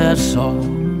 sad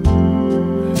song.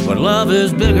 But love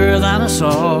is bigger than us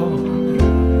all.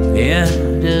 The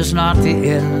end is not the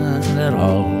end at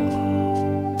all.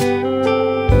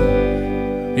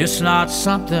 It's not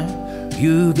something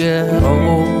you get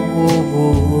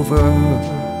over,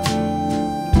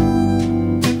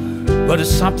 but it's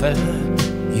something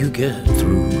you get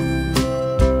through.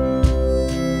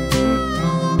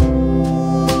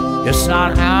 It's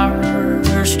not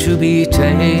ours to be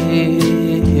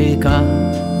taken.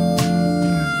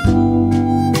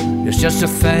 It's just a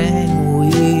thing we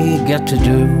get to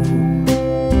do.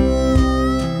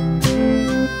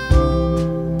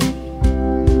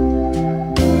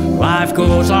 Life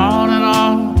goes on,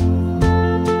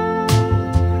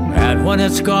 and when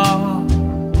it's gone,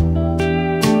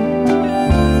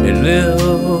 it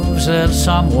lives in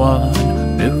someone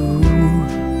new.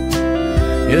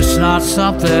 It's not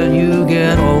something you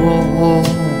get over,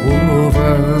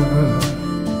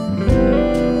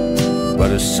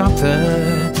 but it's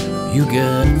something you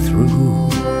get through.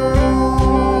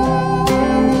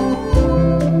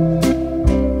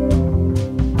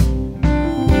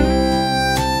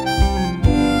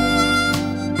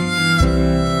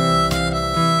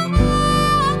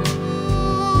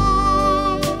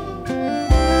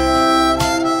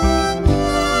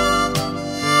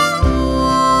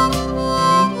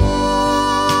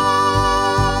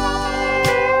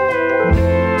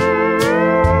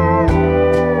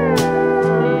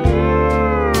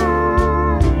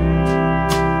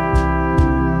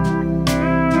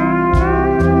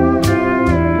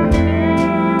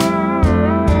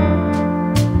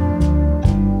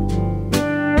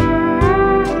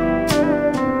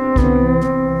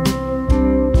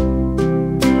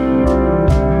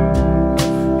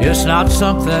 It's not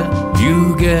something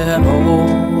you get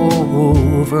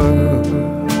over,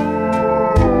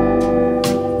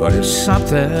 but it's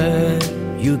something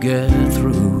you get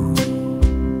through.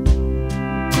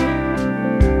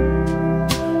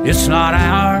 It's not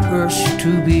ours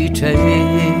to be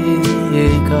taken.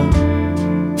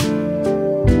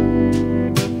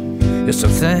 It's a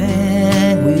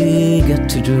thing we get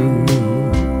to do.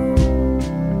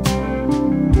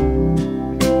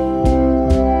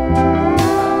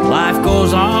 Life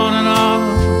goes on,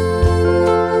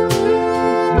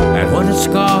 and when it's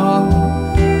gone,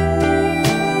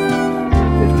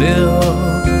 it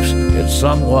lives in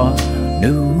someone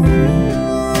new.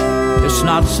 It's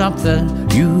not something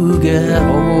you get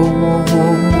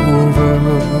over,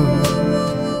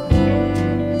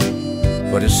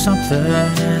 but it's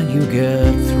something you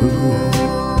get through.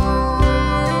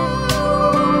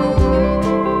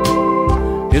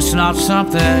 It's not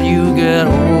something you get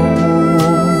over,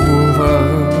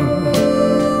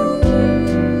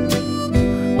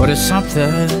 but it's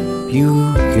something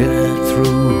you get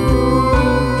through.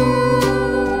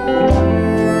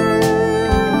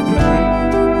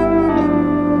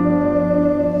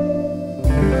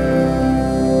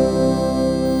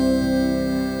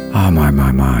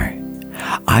 My.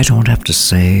 I don't have to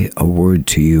say a word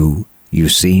to you You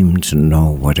seem to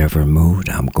know whatever mood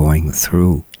I'm going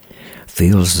through.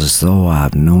 Feels as though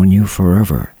I've known you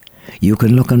forever. You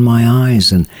can look in my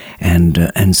eyes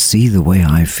and see the way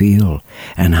I feel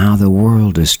and how the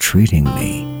world is treating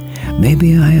me.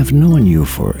 Maybe I have known you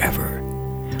forever.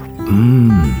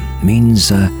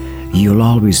 Means you'll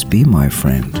always be my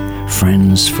friend.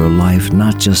 Friends for life,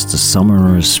 not just a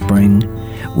summer or a spring.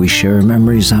 We share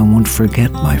memories I won't forget,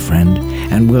 my friend,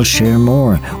 and we'll share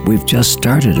more. We've just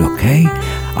started, okay?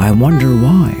 I wonder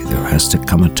why there has to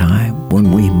come a time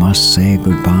when we must say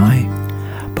goodbye.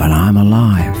 But I'm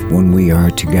alive when we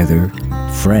are together,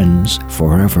 friends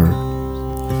forever.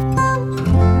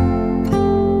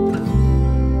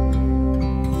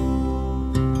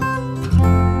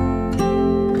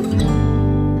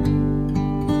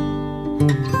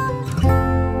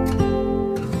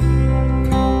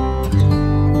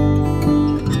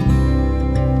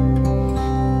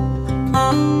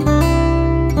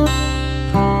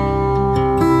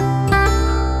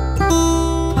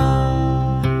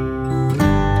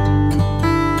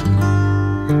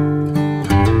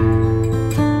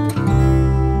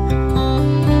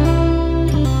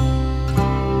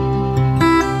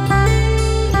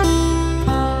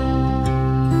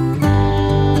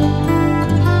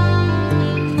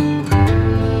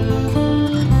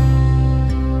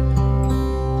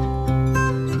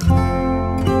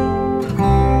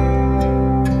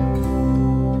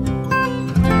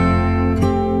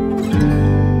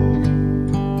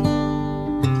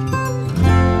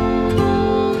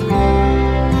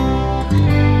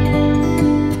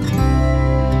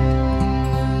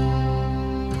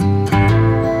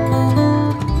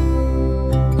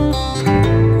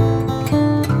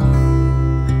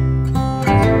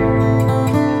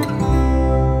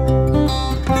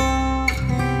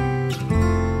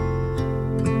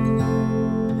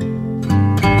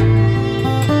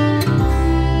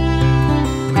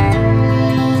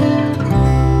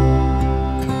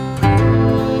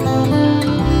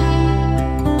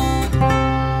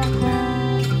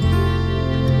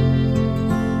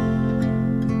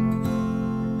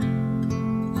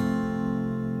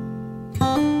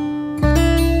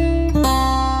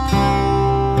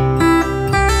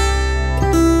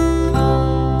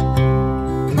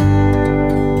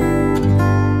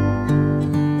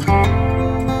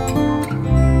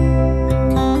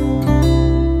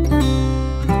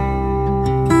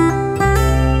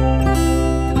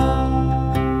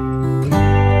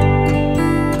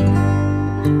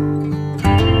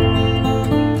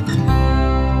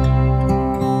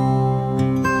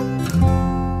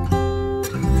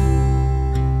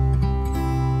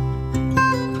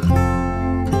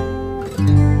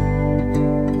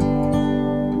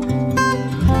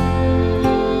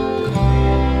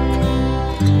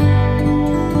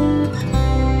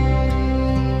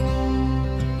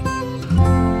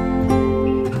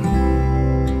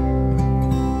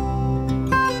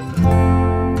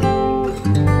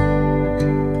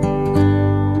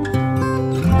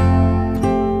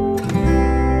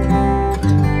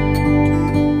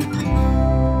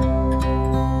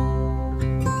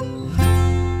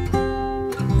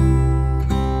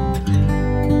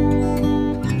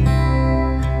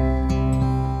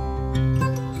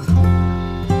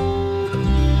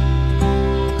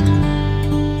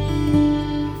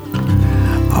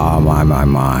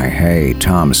 My. Hey,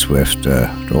 Tom Swift,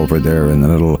 over there in the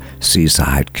little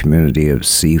seaside community of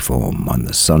Seafoam on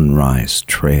the Sunrise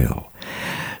Trail.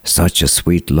 Such a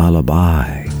sweet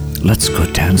lullaby. Let's go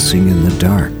dancing in the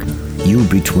dark, you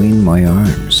between my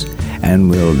arms, and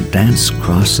we'll dance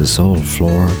across this old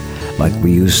floor like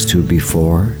we used to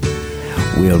before.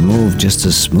 We'll move just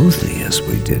as smoothly as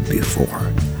we did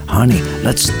before. Honey,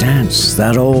 let's dance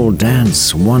that old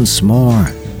dance once more.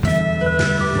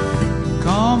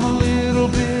 Come a little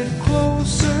bit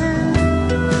closer,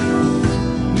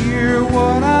 hear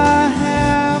what I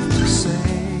have to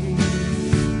say.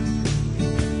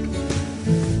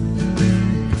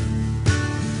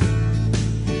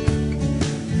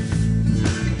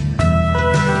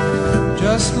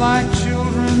 Just like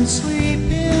children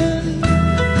sleeping,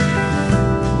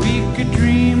 we could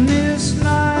dream this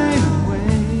night away.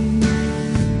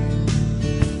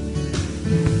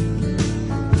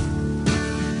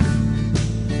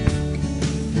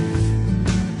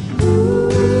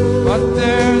 But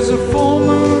there's a full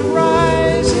moon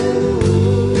rising,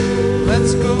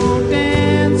 let's go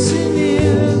dancing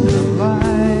in the light.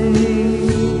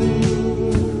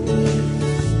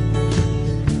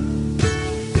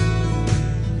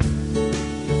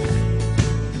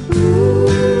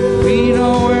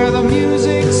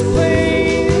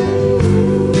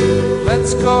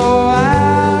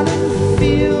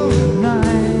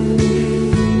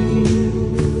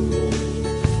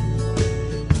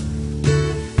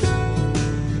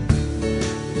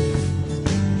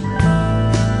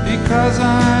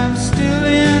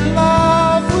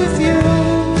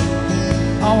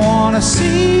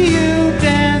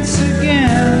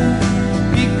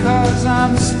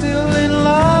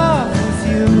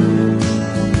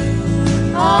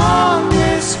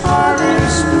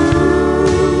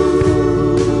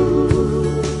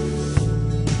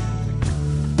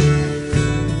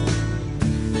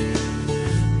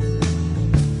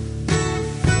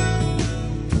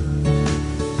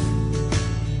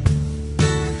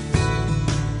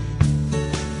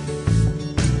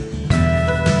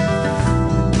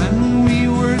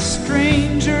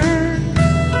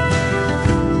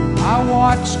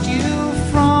 watched you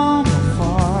from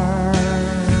afar.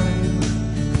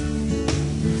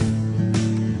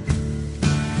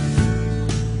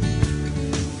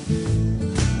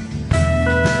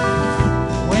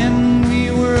 When we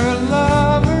were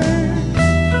lovers,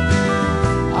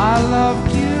 I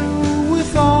loved you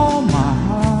with all my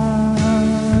heart.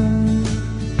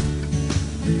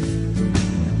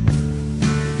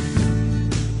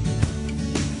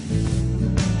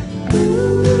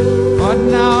 But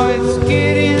now it's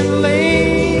getting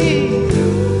late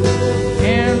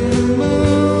and the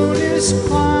moon is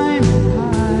climbing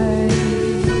high.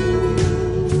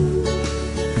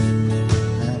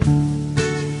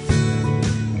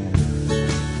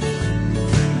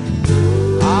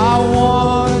 I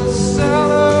want to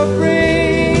celebrate,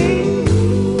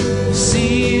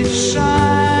 see it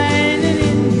shining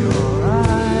in your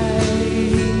eyes.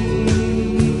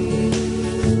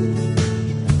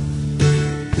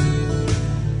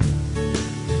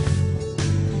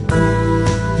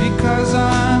 Because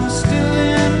I'm still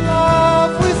in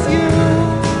love with you,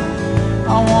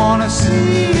 I wanna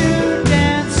see you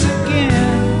dance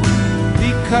again.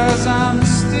 Because I'm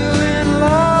still in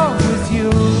love with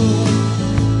you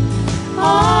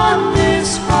on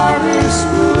this harvest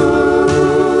moon.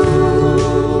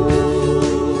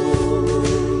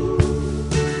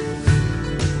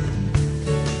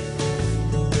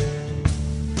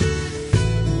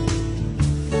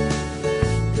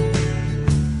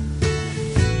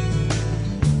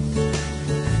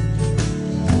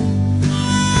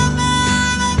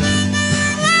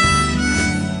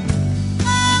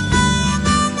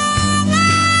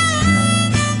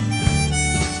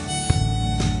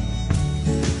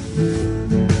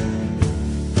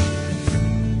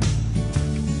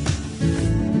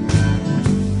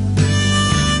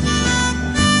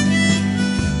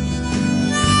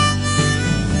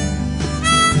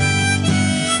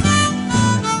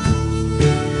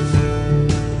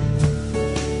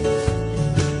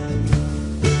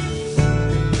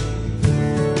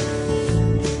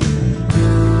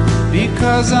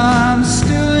 Because I'm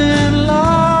still in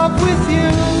love with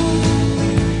you,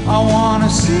 I wanna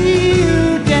see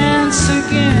you dance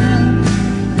again.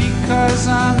 Because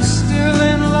I'm still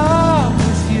in love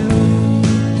with you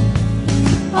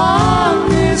on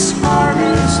this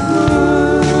harvest moon.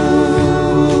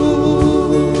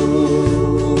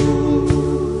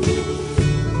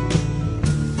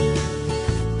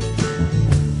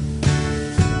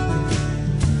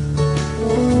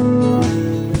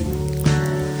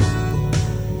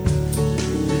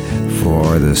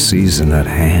 For the season at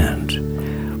hand.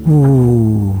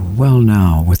 Ooh, well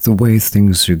now, with the way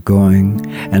things are going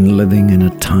and living in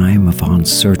a time of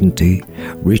uncertainty,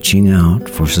 reaching out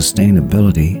for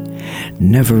sustainability,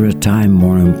 never a time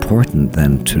more important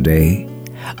than today.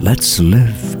 Let's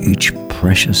live each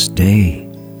precious day.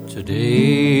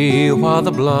 Today, while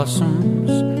the blossoms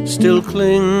still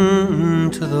cling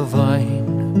to the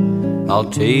vine, I'll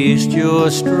taste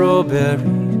your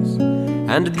strawberries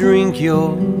and drink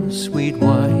your sweet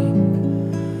wine.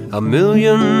 A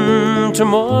million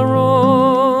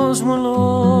tomorrows will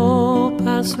all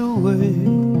pass away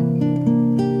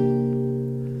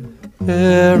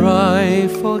ere I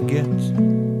forget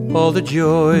all the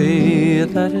joy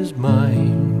that is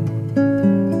mine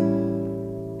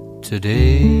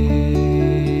today.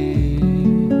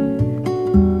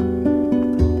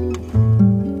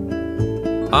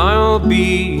 I'll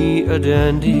be a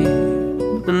dandy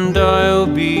and I'll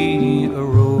be a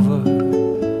rover.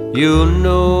 You'll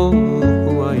know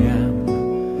who I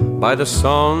am by the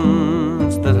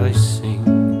songs that I sing.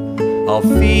 I'll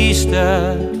feast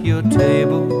at your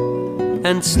table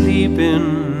and sleep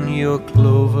in your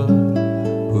clover.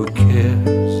 Who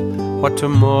cares what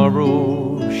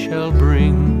tomorrow shall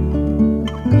bring?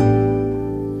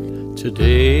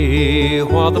 Today,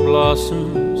 while the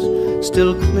blossoms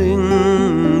still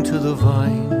cling to the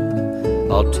vine,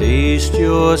 I'll taste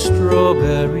your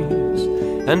strawberries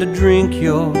and drink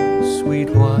your sweet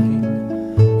wine.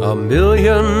 A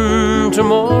million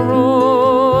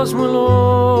tomorrows will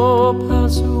all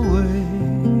pass away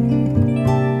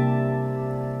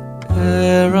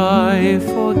ere I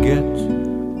forget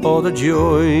all the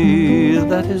joy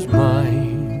that is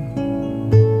mine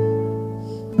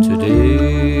today.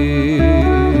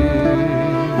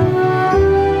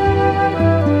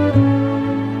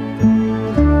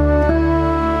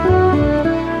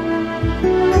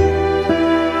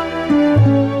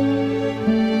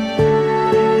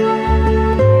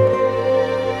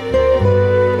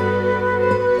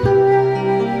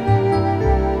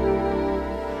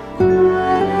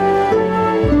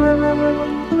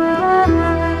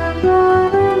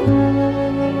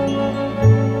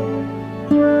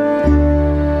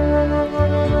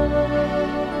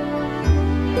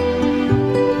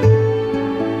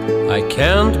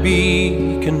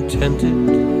 be contented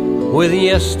with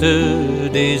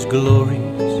yesterday's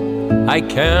glories. I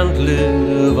can't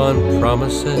live on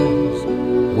promises,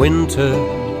 winter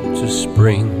to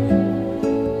spring.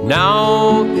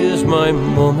 Now is my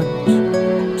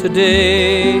moment,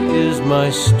 today is my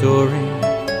story.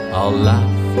 I'll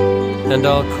laugh and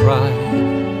I'll cry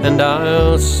and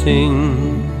I'll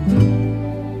sing.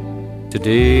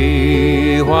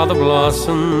 Today, while the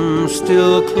blossoms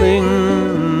still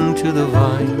cling to the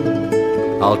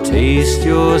vine, I'll taste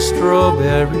your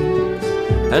strawberries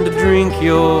and drink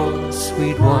your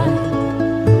sweet wine.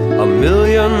 A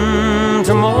million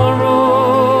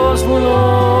tomorrows will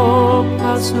all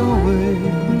pass away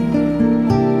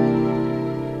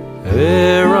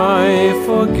ere I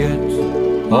forget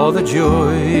all the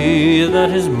joy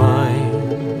that is mine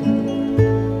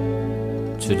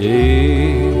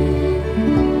today.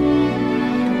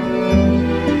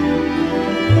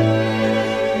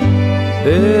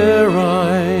 Ere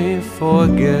I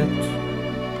forget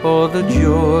all the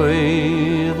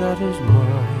joy that is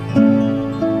mine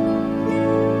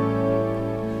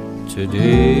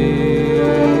today.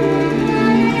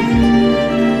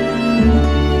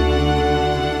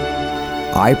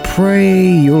 I pray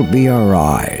you'll be our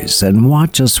eyes and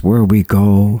watch us where we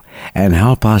go and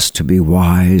help us to be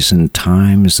wise in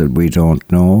times that we don't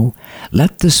know.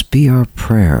 Let this be our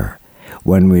prayer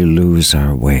when we lose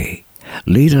our way.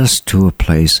 Lead us to a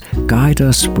place, guide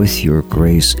us with your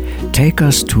grace, take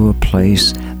us to a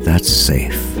place that's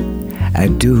safe.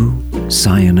 Adieu,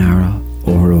 sayonara,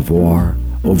 au revoir,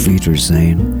 auf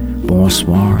Wiedersehen,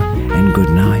 bonsoir, and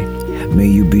good night. May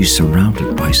you be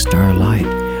surrounded by starlight.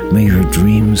 May your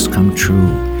dreams come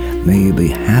true. May you be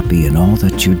happy in all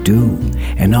that you do,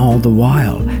 and all the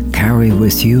while carry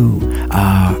with you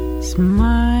a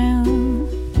smile,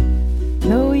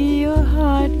 though your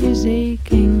heart is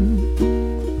aching.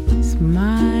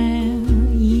 Smile,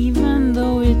 even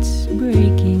though it's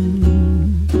breaking.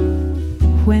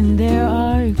 When there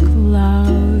are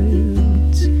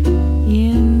clouds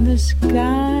in the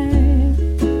sky,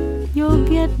 you'll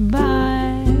get by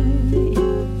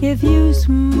if you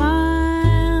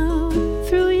smile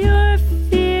through your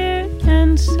fear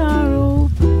and sorrow.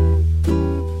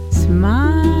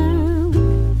 Smile,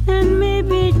 and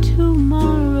maybe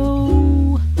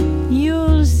tomorrow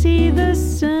you'll see the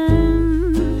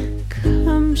sun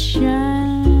come shining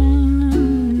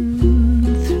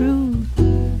through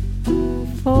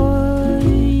for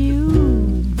you.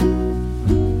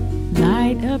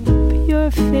 Light up your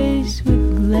face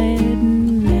with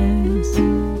gladness.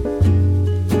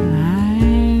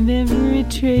 Hide every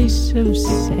trace of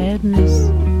sadness,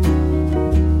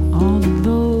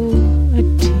 although a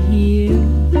tear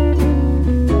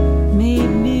may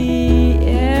be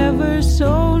ever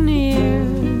so near.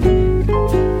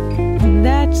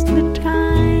 That's the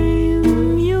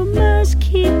time you must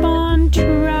keep on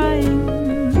trying.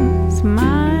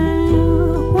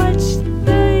 Smile, what's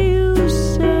the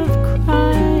use of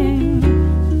crying?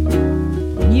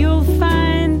 You'll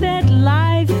find that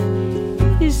life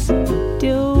is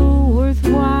still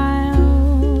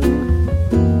worthwhile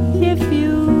if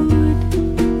you'd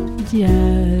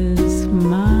just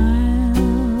smile.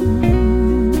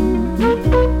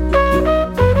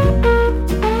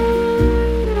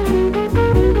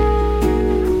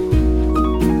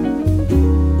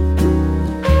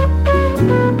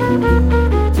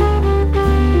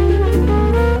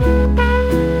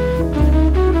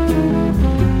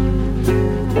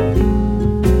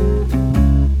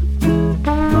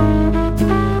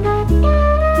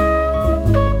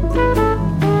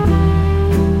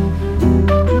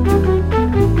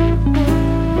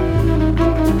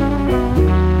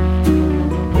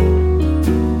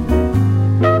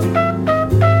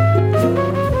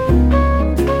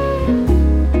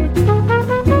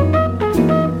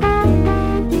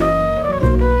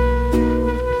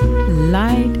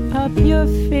 Light up your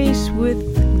face with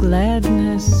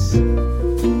gladness.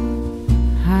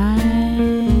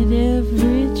 Hide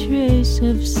every trace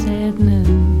of sadness.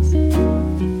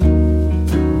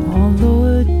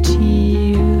 Although a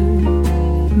tear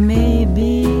may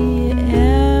be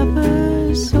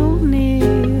ever so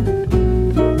near,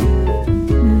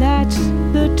 that's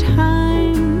the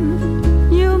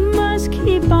time you must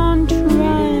keep on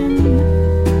trying.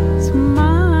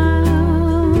 Smile,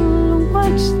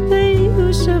 what's the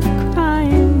use of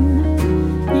crying?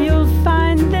 You'll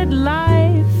find that life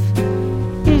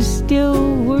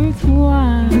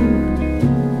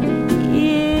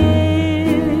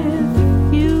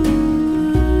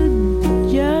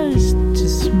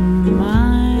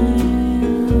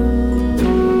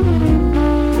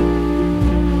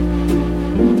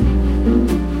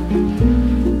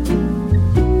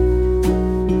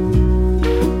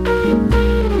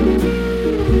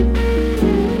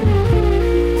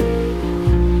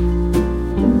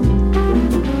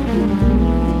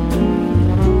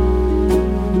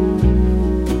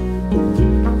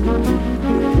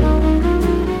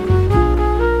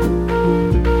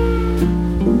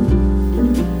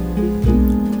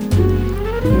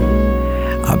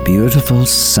beautiful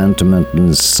sentiment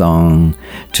and song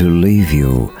to leave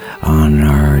you on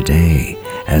our day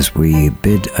as we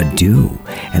bid adieu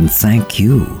and thank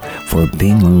you for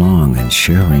being along and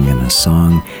sharing in a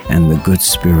song and the good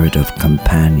spirit of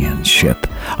companionship.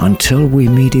 Until we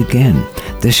meet again,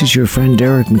 this is your friend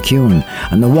Derek McEwen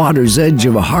on the water's edge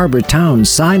of a harbor town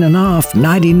signing off.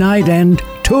 Nighty night and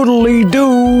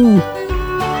toodly-doo.